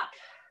back up.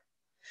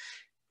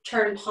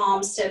 Turn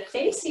palms to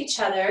face each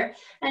other.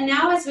 And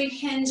now as we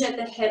hinge at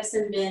the hips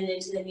and bend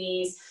into the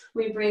knees,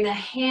 we bring the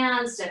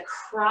hands to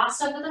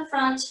cross over the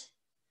front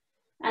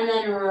and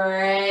then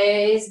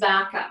raise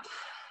back up.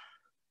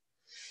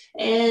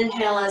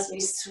 Inhale as we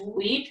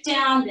sweep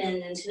down,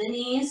 bend into the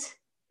knees,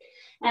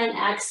 and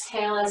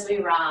exhale as we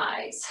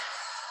rise.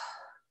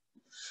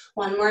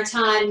 One more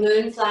time,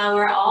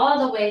 Moonflower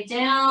all the way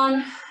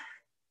down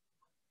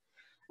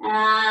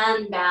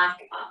and back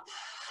up.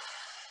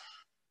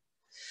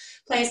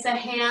 Place the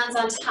hands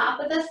on top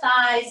of the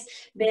thighs,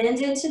 bend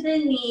into the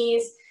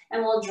knees,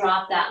 and we'll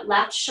drop that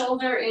left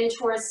shoulder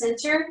into our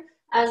center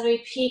as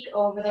we peek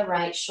over the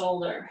right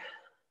shoulder.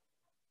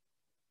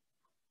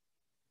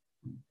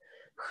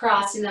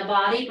 Crossing the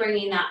body,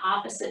 bringing that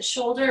opposite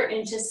shoulder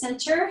into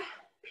center,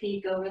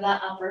 peek over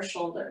that upper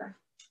shoulder.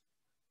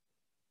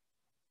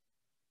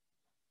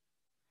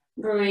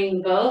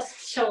 Bring both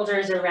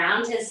shoulders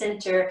around to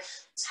center,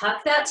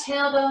 tuck that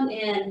tailbone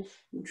in,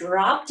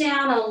 drop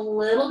down a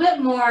little bit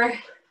more,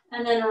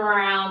 and then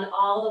round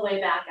all the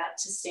way back up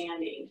to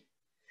standing.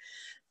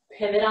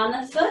 Pivot on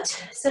the foot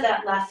so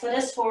that left foot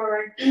is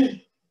forward,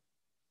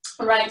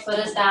 right foot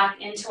is back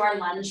into our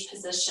lunge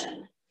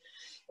position.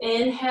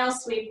 Inhale,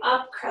 sweep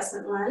up,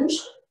 crescent lunge.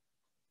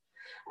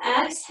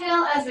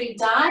 Exhale as we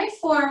dive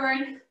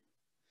forward,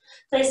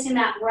 placing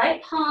that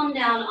right palm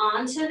down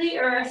onto the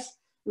earth,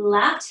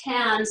 left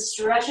hand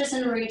stretches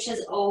and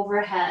reaches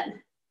overhead.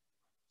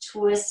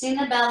 Twisting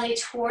the belly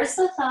towards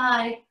the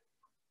thigh.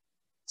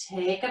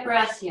 Take a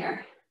breath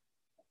here.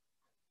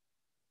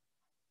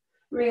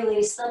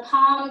 Release the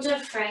palm to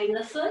frame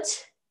the foot.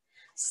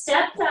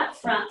 Step that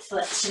front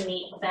foot to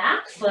meet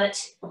back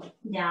foot,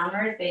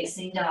 downward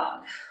facing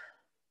dog.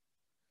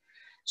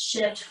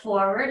 Shift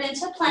forward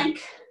into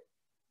plank.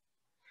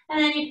 And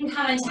then you can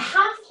come into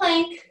half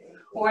plank,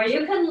 or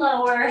you can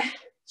lower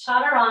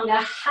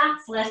chaturanga,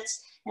 half lift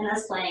in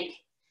this plank,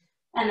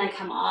 and then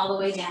come all the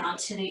way down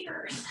to the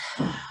earth.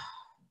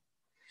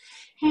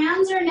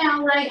 Hands are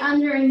now right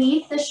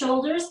underneath the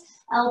shoulders,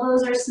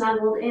 elbows are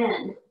snuggled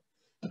in.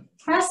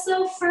 Press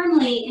so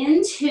firmly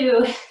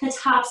into the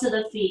tops of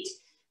the feet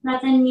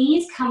that the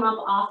knees come up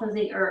off of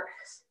the earth.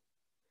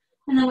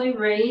 And then we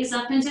raise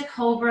up into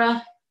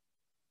cobra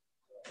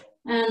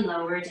and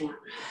lower down.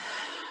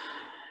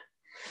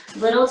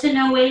 Little to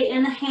no weight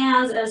in the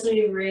hands as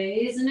we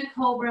raise into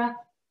cobra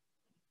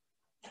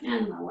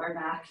and lower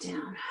back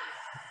down.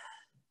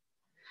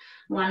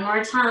 One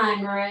more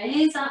time,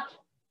 raise up,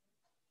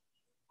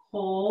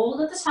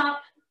 hold at the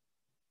top,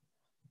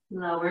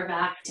 lower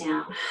back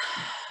down.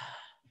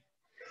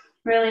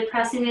 Really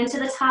pressing into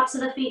the tops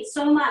of the feet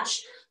so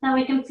much that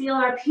we can feel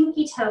our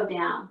pinky toe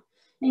down.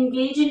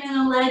 Engaging in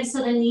the legs so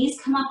the knees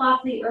come up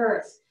off the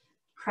earth.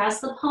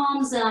 Press the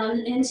palms down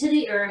into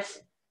the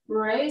earth.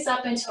 Raise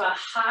up into a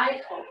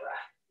high cobra.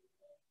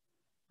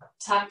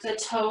 Tuck the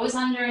toes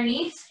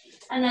underneath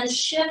and then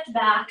shift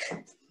back,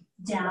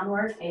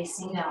 downward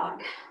facing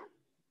dog.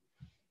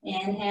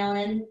 Inhale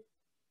in,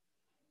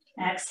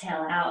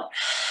 exhale out.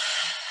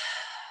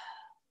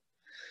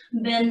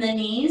 Bend the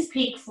knees,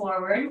 peek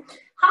forward.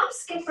 Hop,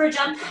 skip, or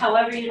jump,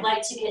 however you'd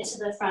like to get to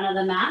the front of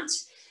the mat,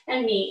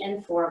 and meet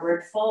in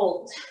forward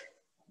fold.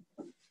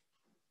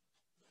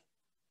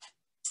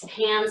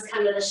 Hands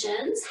come to the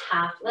shins,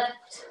 half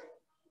lift.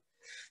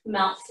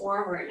 Melt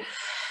forward.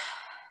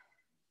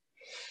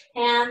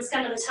 Hands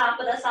come to the top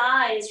of the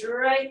thighs,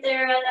 right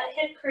there at that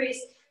hip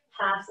crease,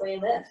 halfway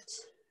lift.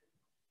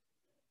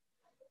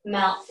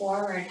 Melt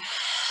forward.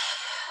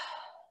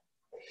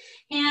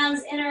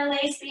 Hands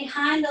interlace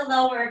behind the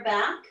lower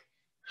back,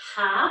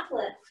 half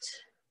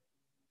lift.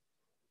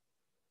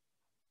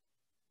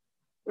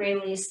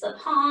 Release the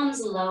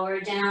palms, lower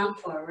down,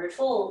 forward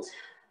fold.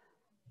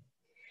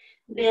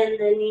 Bend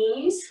the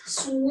knees,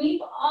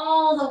 sweep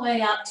all the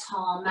way up,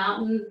 tall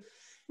mountain,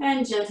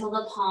 and gentle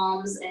the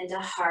palms into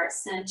heart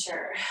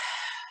center.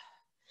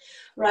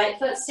 Right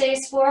foot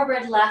stays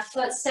forward, left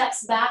foot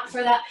steps back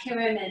for that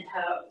pyramid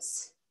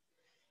pose.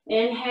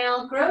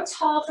 Inhale, grow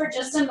tall for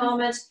just a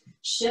moment,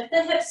 shift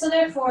the hips so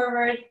they're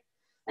forward,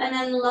 and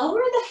then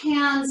lower the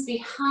hands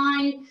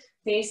behind,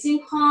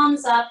 facing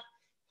palms up,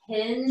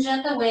 hinge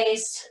at the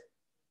waist,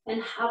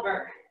 and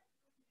hover.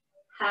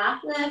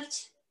 Half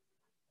lift.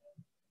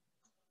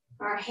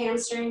 Our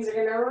hamstrings are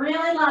gonna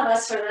really love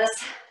us for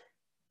this.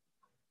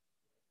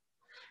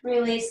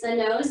 Release the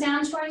nose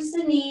down towards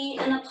the knee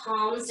and the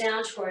palms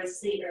down towards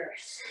the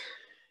earth.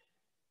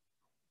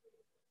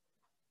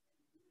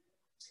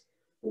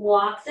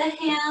 Walk the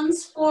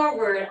hands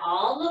forward.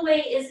 All the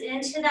weight is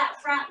into that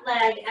front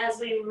leg as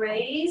we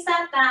raise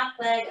that back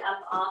leg up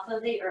off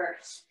of the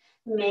earth.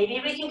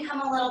 Maybe we can come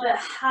a little bit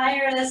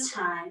higher this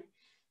time.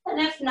 And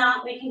if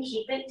not, we can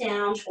keep it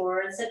down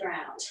towards the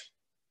ground.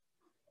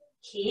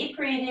 Keep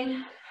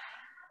breathing.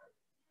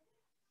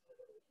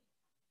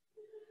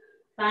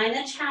 Find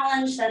a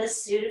challenge that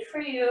is suited for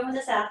you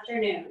this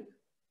afternoon.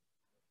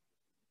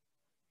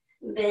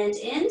 Bend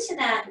into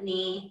that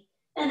knee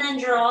and then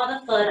draw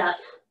the foot up,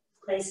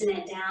 placing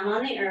it down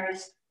on the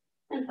earth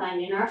and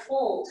finding our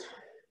fold.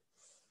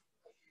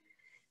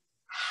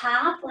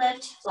 Half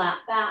lift, flat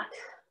back.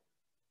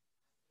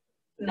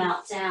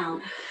 Melt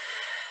down.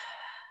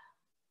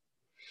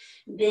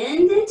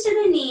 Bend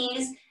into the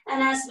knees,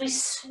 and as we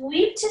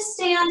sweep to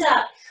stand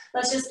up,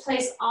 let's just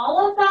place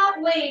all of that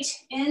weight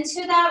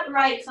into that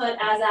right foot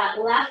as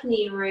that left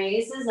knee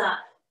raises up.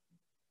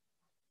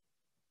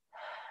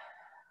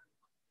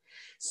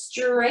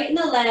 Straighten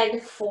the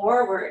leg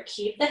forward.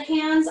 Keep the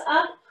hands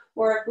up,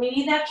 or if we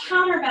need that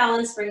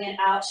counterbalance, bring it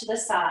out to the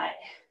side.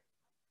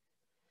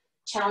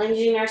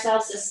 Challenging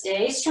ourselves to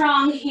stay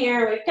strong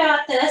here. We've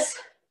got this.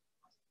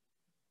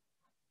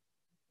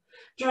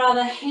 Draw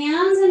the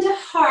hands into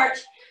heart.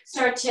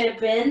 Start to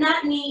bend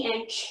that knee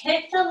and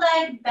kick the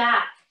leg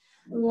back.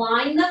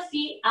 Line the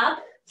feet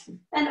up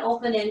and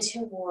open into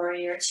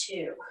warrior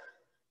two.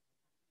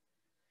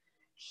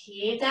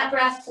 Keep that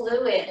breath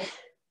fluid.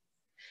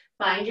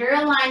 Find your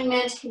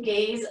alignment,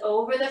 gaze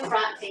over the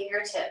front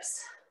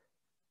fingertips.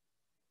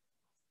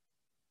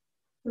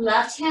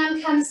 Left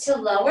hand comes to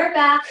lower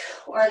back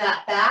or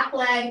that back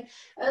leg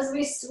as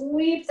we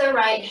sweep the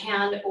right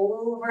hand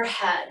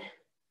overhead.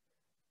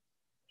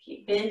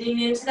 Keep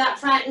bending into that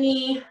front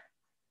knee.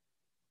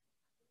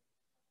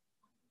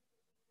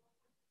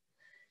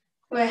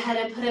 Go ahead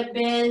and put a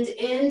bend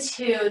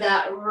into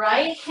that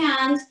right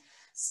hand.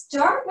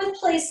 Start with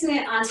placing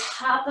it on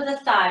top of the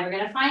thigh. We're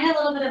gonna find a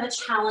little bit of a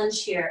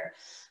challenge here.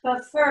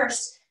 But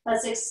first,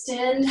 let's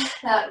extend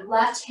that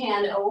left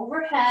hand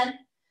overhead.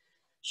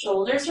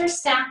 Shoulders are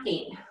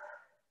stacking.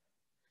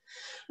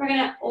 We're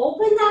gonna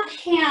open that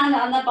hand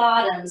on the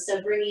bottom.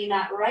 So bringing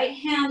that right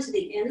hand to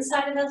the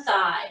inside of the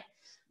thigh.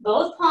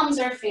 Both palms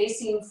are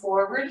facing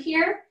forward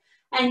here.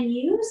 And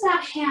use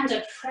that hand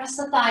to press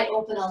the thigh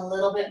open a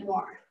little bit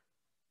more.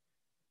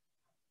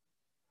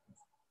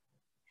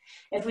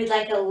 If we'd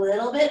like a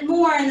little bit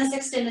more in this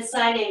extended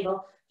side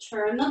angle,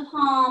 turn the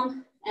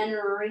palm and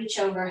reach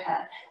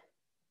overhead.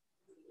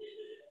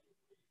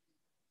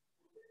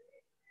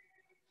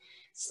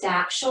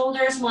 Stack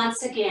shoulders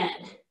once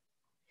again.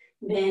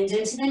 Bend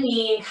into the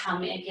knee and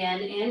come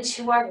again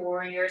into our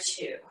warrior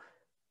two.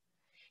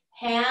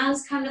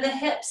 Hands come to the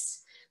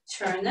hips.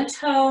 Turn the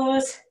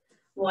toes,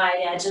 wide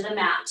edge of the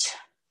mat.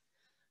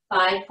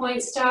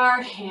 5-point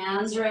star,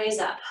 hands raise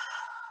up.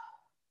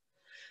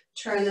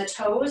 Turn the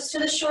toes to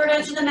the short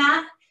edge of the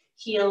mat,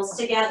 heels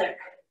together.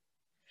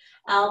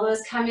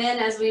 Elbows come in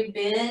as we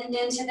bend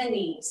into the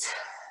knees.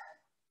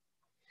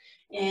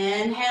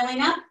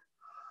 Inhaling up,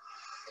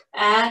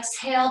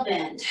 exhale,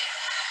 bend.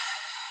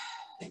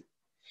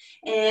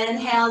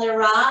 Inhale to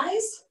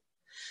rise,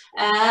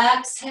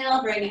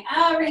 exhale, bring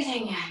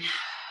everything in.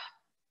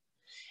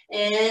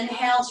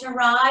 Inhale to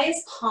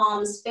rise,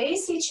 palms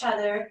face each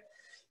other,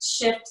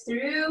 shift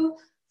through,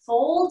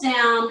 fold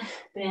down,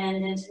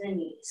 bend into the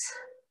knees.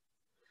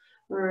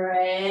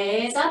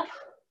 Raise up,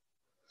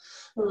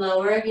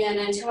 lower again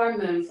into our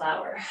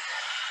moonflower.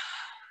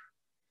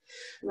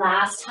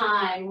 Last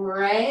time,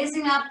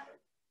 raising up,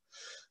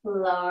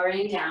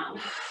 lowering down.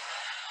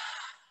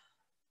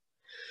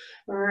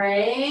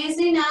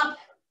 Raising up.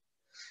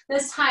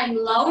 This time,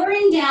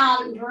 lowering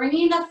down,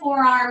 bringing the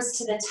forearms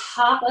to the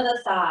top of the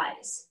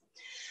thighs.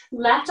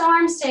 Left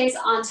arm stays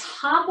on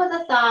top of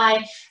the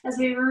thigh as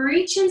we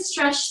reach and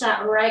stretch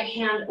that right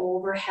hand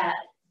overhead.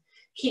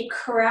 Keep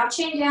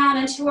crouching down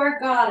into our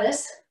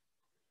goddess.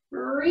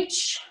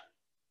 Reach.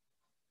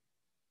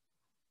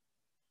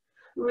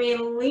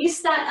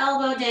 Release that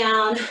elbow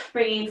down,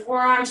 bringing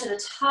forearm to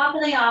the top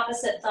of the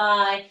opposite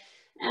thigh,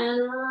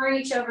 and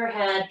reach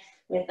overhead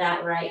with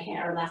that right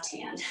hand or left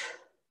hand.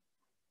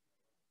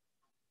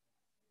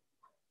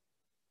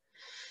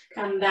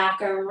 Come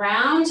back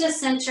around to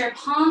center,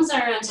 palms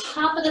are on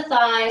top of the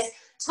thighs,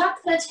 tuck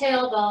the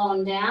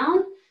tailbone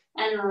down,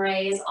 and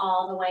raise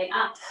all the way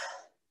up.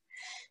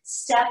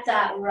 Step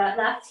that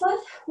left foot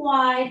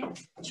wide,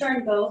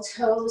 turn both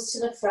toes to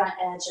the front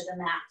edge of the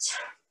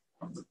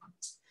mat.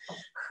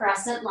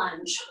 Crescent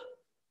lunge.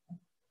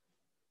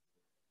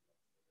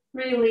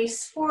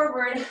 Release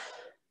forward,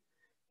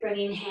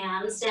 bringing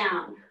hands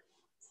down.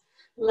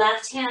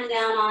 Left hand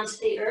down onto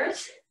the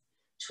earth.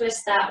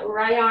 Twist that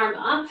right arm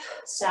up,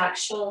 stack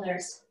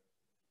shoulders.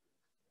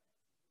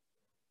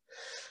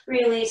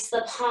 Release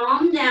the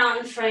palm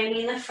down,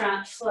 framing the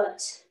front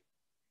foot.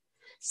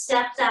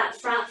 Step that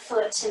front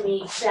foot to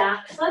meet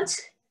back foot,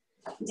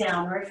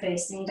 downward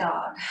facing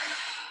dog.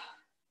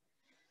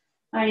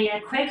 I need a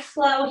quick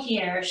flow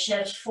here.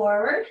 Shift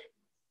forward,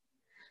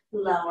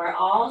 lower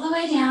all the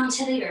way down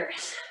to the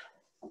earth.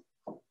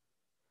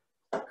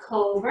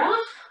 Cobra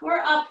or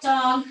up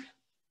dog.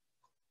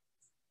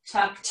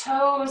 Tuck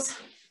toes,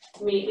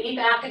 meet me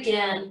back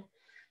again,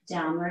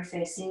 downward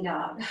facing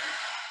dog.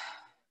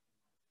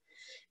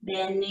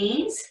 Bend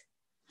knees,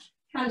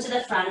 come to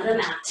the front of the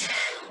mat.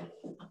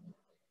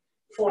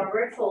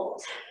 Forward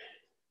fold.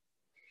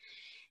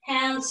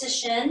 Hands to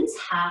shins,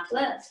 half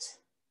lift.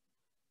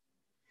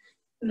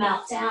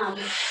 Melt down.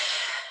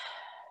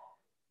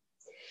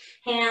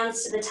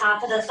 Hands to the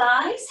top of the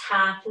thighs,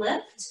 half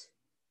lift.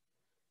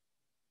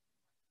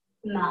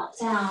 Melt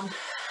down.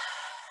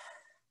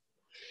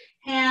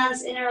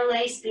 Hands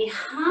interlace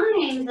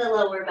behind the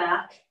lower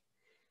back,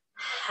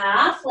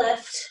 half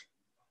lift.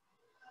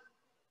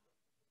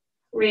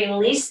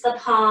 Release the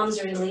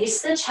palms,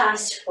 release the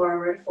chest,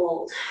 forward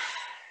fold.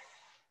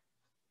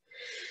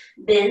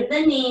 Bend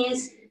the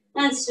knees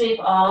and sweep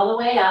all the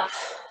way up,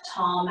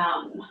 tall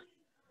mountain.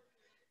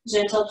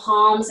 Gentle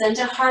palms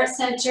into heart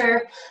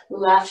center,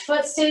 left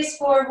foot stays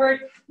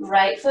forward,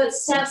 right foot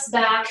steps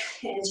back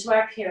into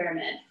our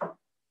pyramid.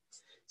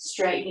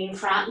 Straightening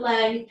front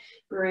leg,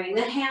 bring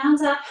the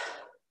hands up.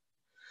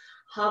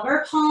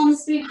 Hover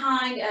palms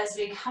behind as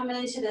we come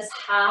into this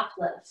half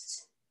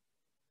lift.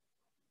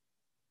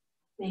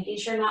 Making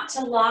sure not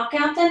to lock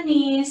out the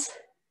knees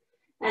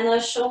and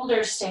those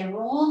shoulders stay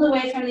rolled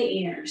away from the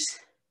ears.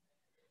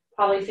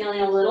 Probably feeling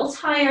a little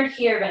tired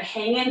here, but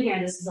hang in here.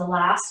 This is the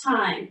last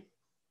time.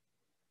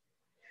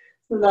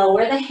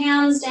 Lower the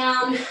hands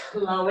down,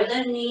 lower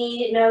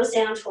the nose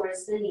down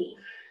towards the knee.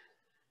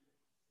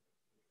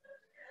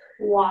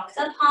 Walk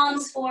the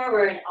palms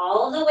forward.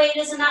 All of the weight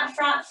is in that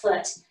front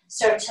foot.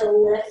 Start to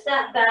lift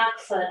that back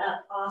foot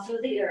up off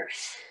of the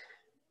earth.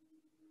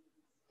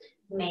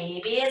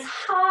 Maybe as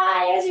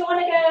high as you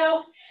want to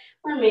go,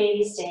 or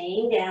maybe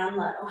staying down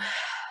low.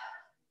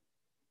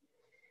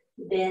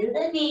 Bend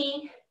the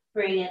knee,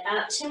 bring it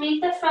up to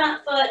meet the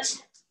front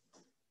foot.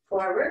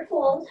 Forward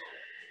fold.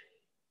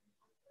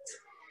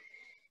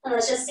 And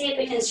let's just see if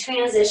we can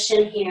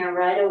transition here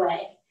right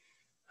away.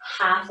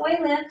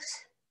 Halfway lift.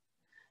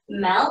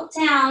 Melt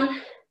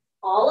down.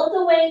 All of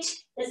the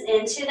weight is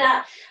into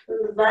that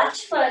left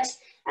foot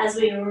as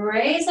we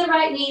raise the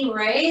right knee,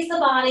 raise the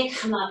body,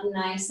 come up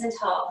nice and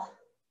tall.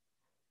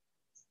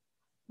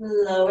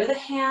 Lower the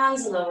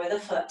hands, lower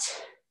the foot.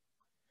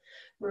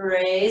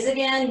 Raise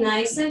again,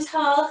 nice and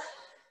tall.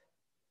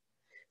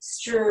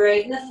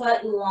 Straighten the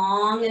foot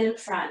long and in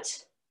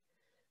front.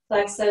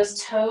 Flex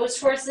those toes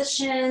towards the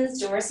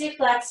shins,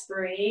 dorsiflex,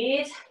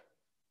 breathe.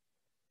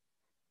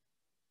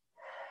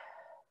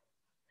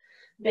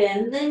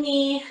 Bend the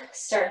knee,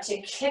 start to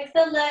kick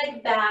the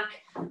leg back,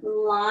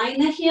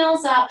 line the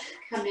heels up,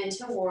 come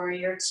into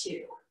warrior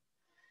two.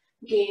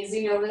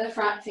 Gazing over the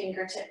front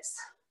fingertips.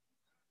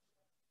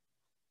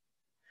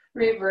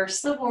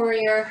 Reverse the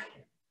warrior,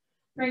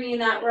 bringing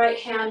that right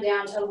hand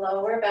down to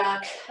lower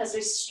back as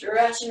we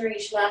stretch and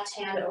reach left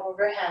hand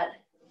overhead.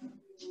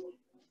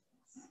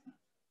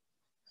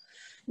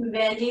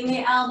 Bending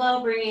the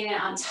elbow, bringing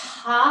it on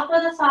top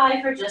of the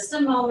thigh for just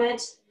a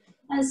moment,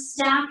 and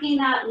stacking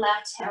that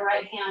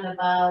right hand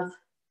above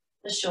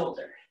the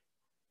shoulder.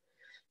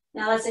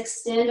 Now let's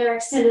extend our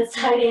extended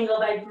side angle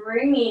by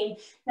bringing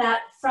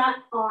that front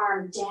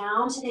arm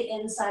down to the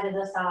inside of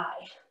the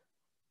thigh.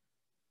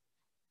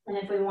 And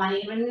if we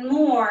want even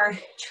more,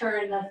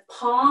 turn the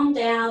palm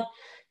down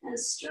and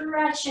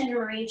stretch and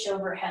reach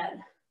overhead.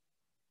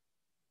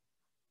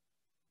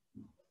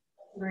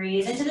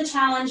 Breathe into the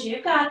challenge,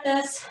 you've got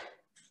this.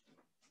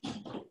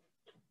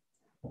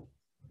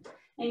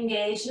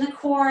 Engage in the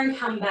core and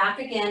come back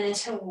again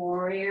into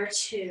warrior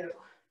two.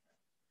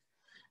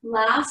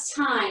 Last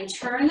time,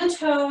 turn the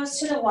toes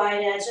to the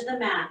wide edge of the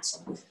mat.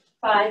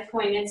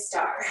 5-pointed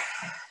star.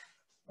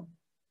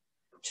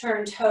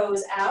 Turn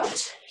toes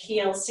out,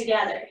 heels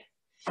together.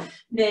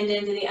 Bend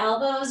into the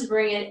elbows,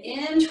 bring it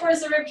in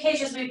towards the rib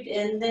cage as we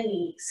bend the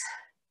knees.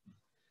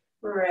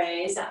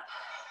 Raise up.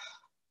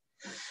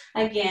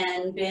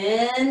 Again,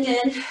 bend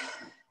in.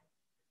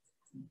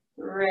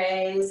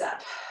 Raise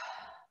up.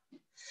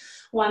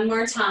 One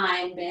more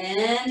time,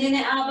 bending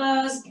the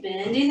elbows,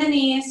 bending the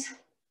knees.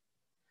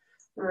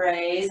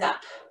 Raise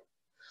up.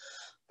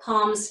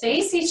 Palms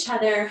face each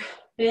other,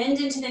 bend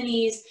into the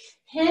knees,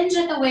 hinge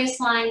at the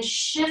waistline,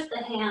 shift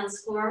the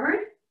hands forward,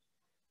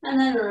 and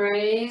then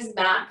raise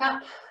back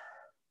up.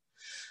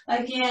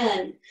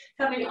 Again,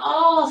 coming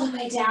all the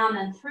way down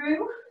and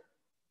through,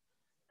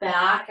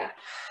 back up.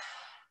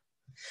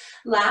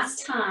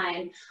 Last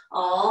time,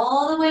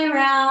 all the way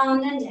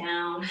around and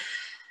down,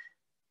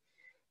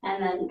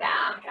 and then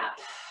back up.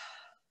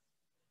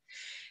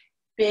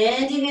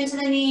 Bending into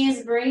the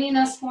knees, bringing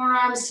those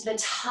forearms to the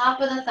top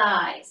of the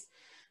thighs.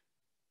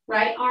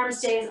 Right arm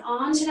stays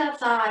onto that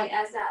thigh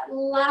as that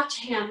left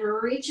hand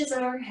reaches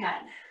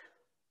overhead.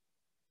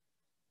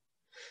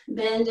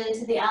 Bend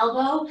into the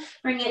elbow,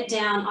 bring it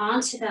down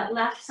onto that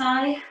left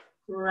thigh.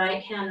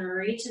 Right hand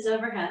reaches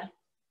overhead.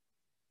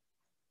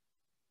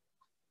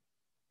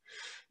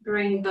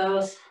 Bring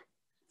both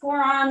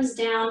forearms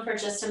down for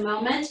just a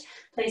moment.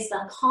 Place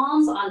the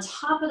palms on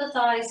top of the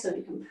thighs so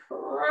you can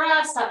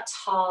press up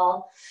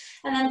tall.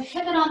 And then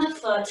pivot on the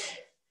foot,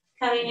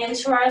 coming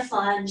into our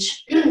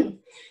lunge.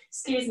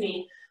 Excuse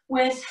me,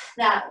 with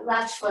that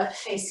left foot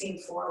facing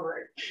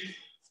forward.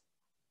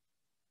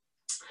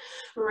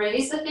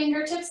 Raise the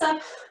fingertips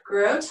up,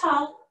 grow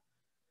tall,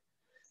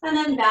 and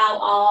then bow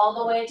all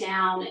the way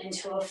down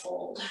into a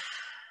fold.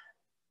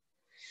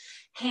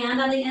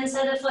 Hand on the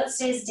inside of the foot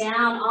stays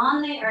down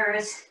on the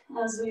earth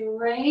as we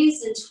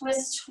raise and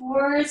twist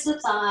towards the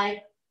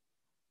thigh.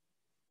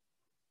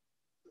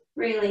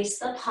 Release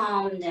the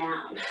palm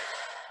down.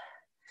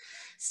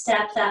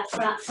 Step that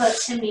front foot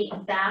to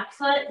meet back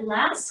foot.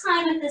 Last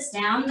time with this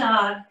down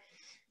dog,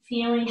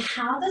 feeling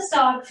how this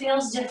dog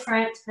feels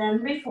different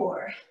than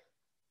before.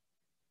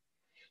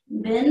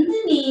 Bend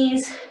the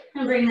knees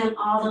and bring them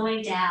all the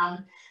way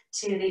down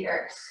to the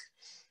earth.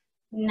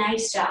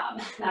 Nice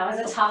job. That was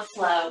a tough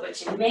flow,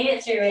 but you made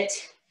it through it.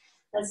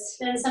 Let's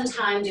spend some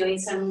time doing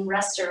some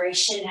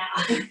restoration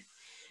now.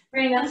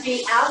 Bring the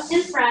feet out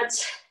in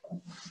front.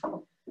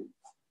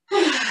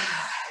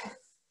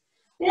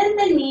 Bend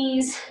the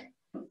knees,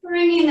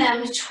 bringing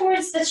them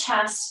towards the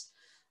chest.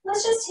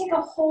 Let's just take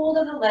a hold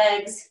of the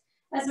legs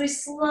as we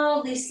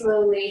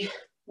slowly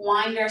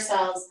wind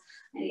ourselves.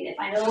 I need to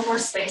find a little more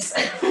space.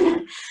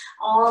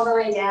 All the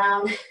way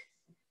down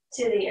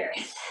to the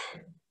earth.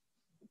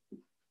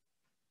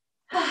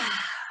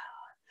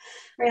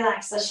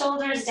 Relax the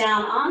shoulders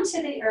down onto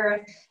the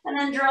earth and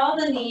then draw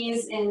the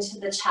knees into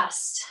the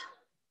chest.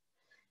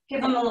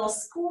 Give them a little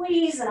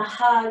squeeze and a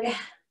hug.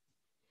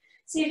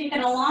 See if you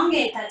can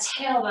elongate that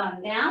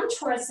tailbone down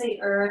towards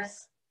the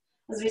earth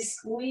as we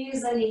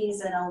squeeze the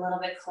knees in a little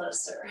bit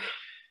closer.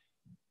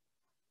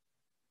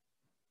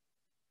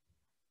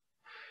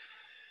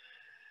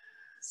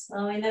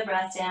 Slowing the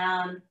breath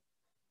down.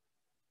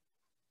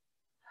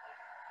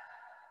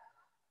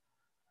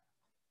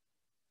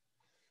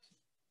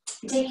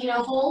 Taking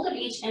a hold of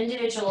each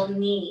individual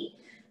knee.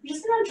 I'm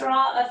just going to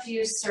draw a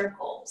few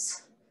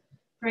circles.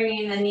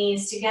 Bringing the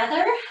knees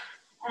together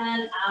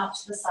and out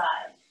to the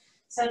side.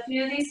 So a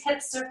few of these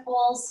hip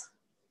circles,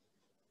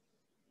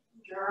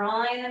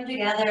 drawing them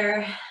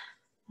together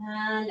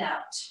and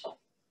out.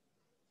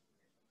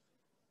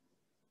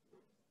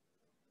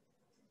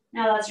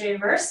 Now let's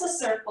reverse the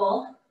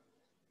circle.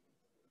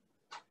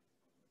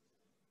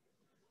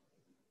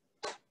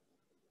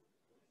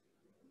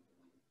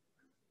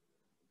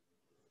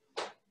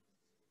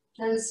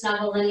 Then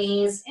snuggle the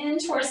knees in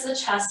towards the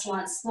chest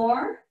once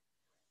more,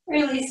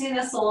 releasing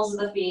the soles of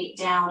the feet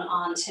down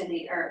onto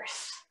the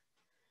earth.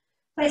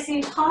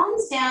 Placing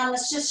palms down,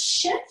 let's just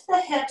shift the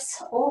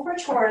hips over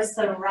towards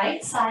the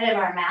right side of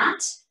our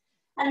mat,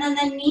 and then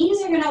the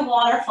knees are going to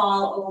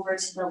waterfall over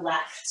to the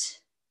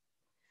left.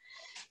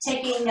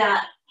 Taking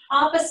that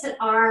opposite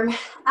arm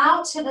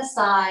out to the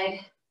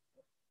side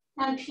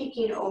and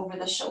peeking over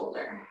the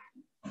shoulder.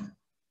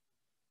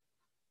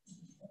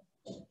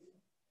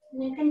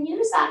 You can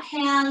use that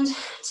hand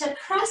to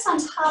press on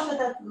top of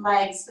the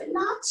legs, but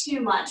not too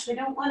much. We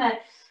don't want to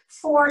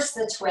force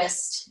the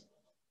twist.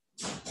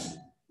 A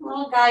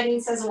little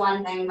guidance is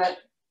one thing, but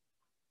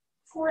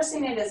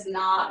forcing it is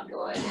not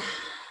good.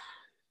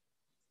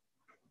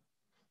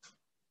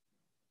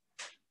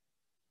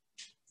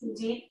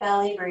 Deep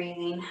belly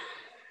breathing.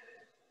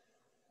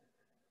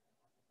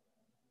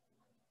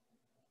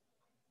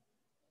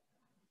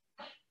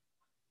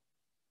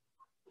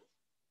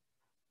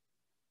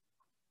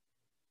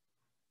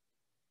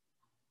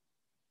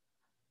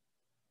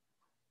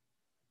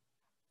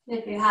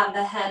 If you have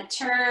the head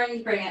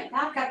turned, bring it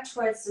back up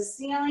towards the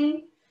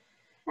ceiling.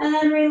 And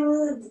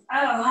then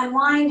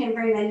unwind and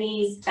bring the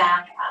knees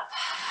back up.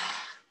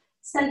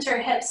 Center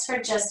hips for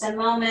just a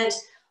moment.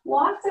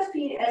 Walk the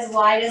feet as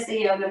wide as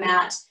the yoga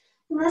mat.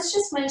 And let's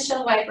just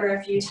windshield wiper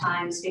a few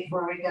times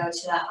before we go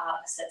to that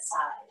opposite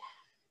side.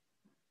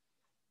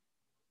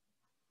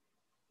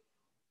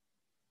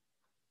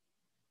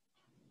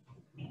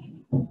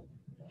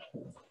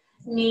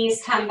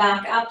 Knees come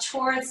back up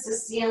towards the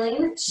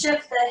ceiling.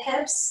 Shift the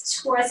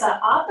hips towards the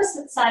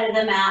opposite side of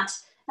the mat,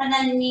 and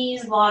then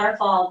knees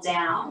waterfall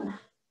down.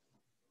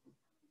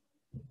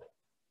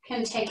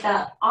 Can take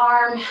that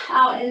arm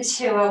out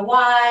into a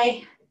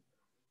Y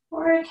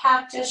or a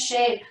cactus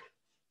shape.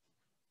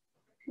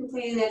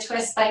 Completing the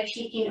twist by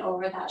peeking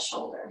over that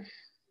shoulder.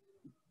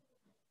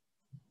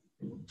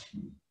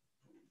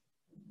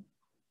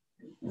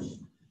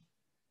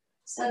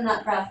 Send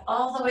that breath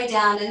all the way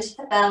down into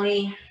the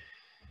belly.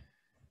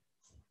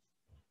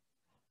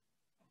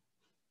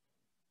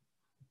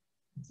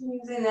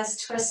 Using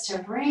this twist to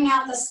bring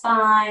out the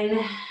spine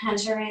and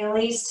to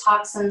release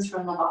toxins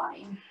from the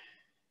body.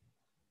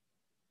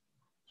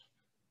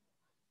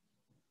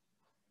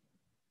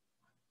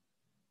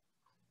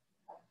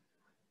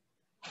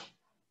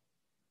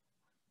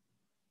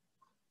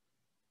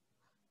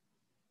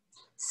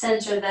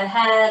 Center the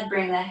head,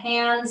 bring the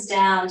hands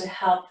down to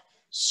help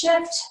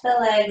shift the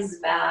legs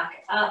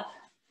back up.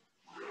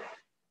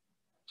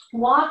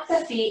 Walk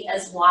the feet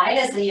as wide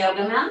as the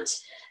yoga mat,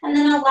 and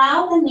then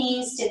allow the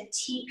knees to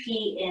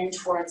TP in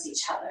towards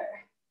each other.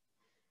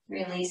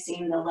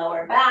 Releasing the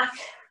lower back.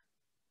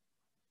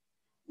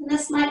 And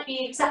this might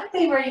be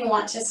exactly where you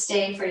want to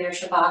stay for your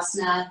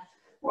Shavasana,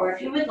 or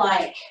if you would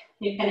like,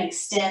 you can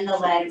extend the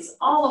legs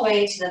all the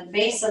way to the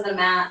base of the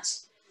mat.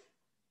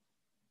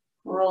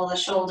 Roll the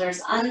shoulders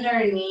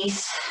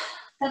underneath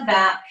the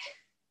back.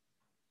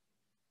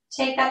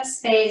 Take up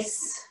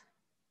space.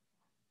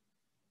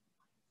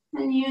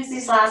 And use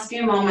these last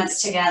few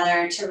moments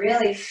together to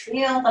really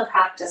feel the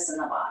practice in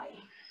the body.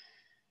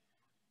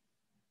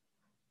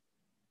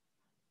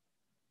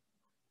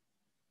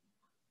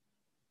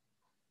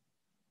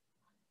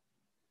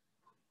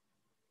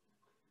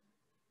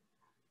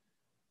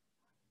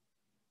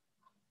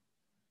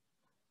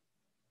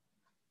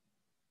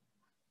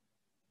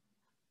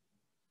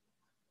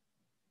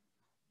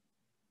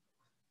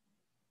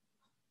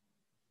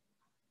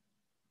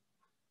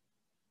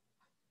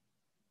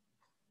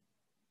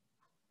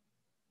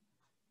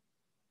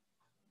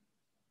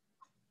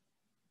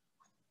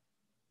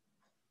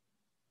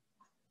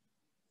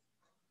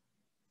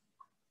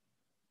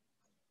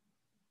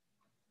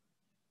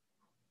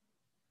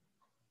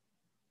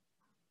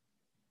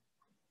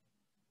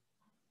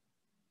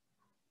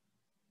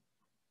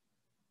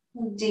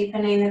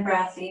 Deepening the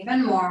breath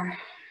even more.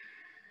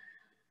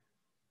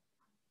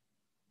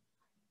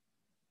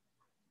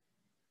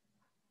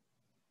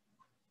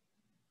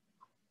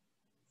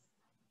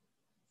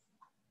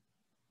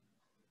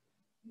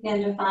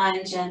 Begin to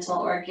find gentle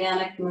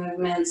organic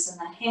movements in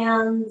the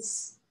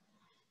hands,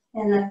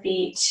 in the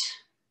feet,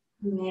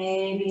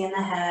 maybe in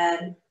the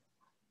head.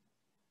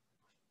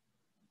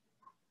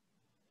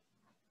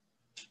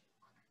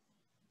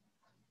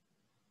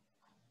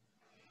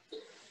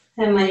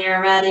 And when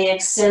you're ready,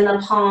 extend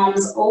the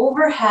palms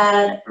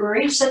overhead,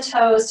 reach the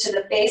toes to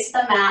the base of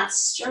the mat,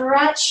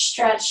 stretch,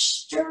 stretch,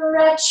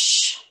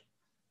 stretch.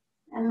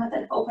 And with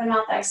an open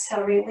mouth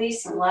exhale,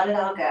 release and let it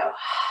all go.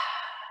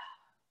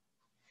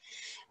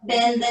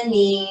 Bend the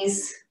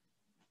knees.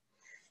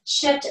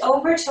 Shift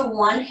over to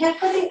one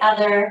hip or the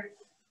other,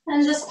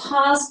 and just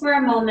pause for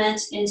a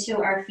moment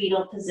into our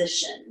fetal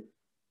position.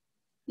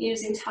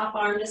 Using top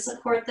arm to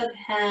support the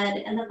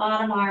head and the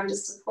bottom arm to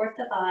support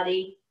the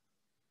body.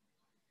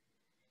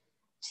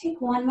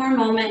 Take one more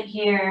moment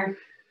here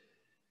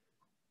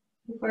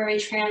before we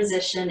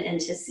transition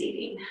into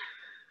seating.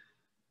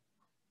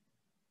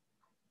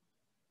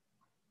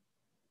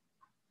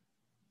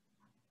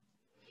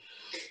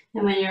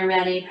 And when you're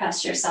ready,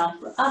 press yourself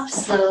up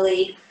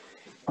slowly.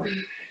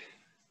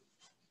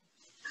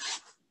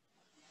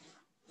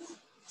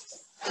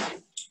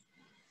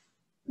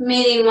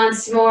 Meeting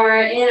once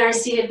more in our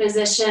seated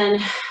position.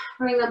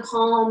 Bring the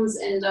palms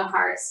into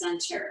heart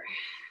center.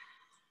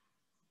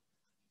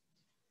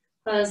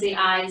 Close the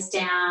eyes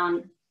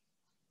down.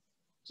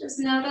 Just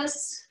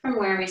notice from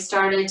where we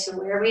started to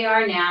where we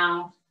are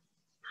now,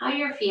 how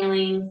you're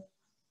feeling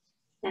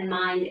in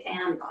mind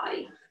and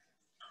body.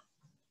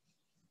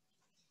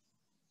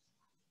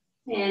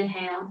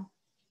 Inhale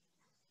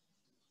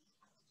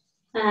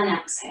and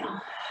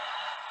exhale.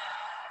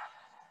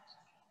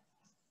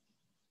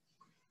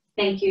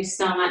 Thank you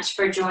so much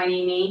for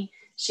joining me,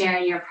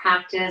 sharing your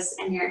practice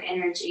and your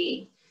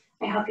energy.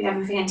 I hope you have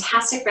a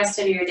fantastic rest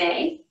of your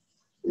day.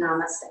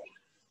 Namaste.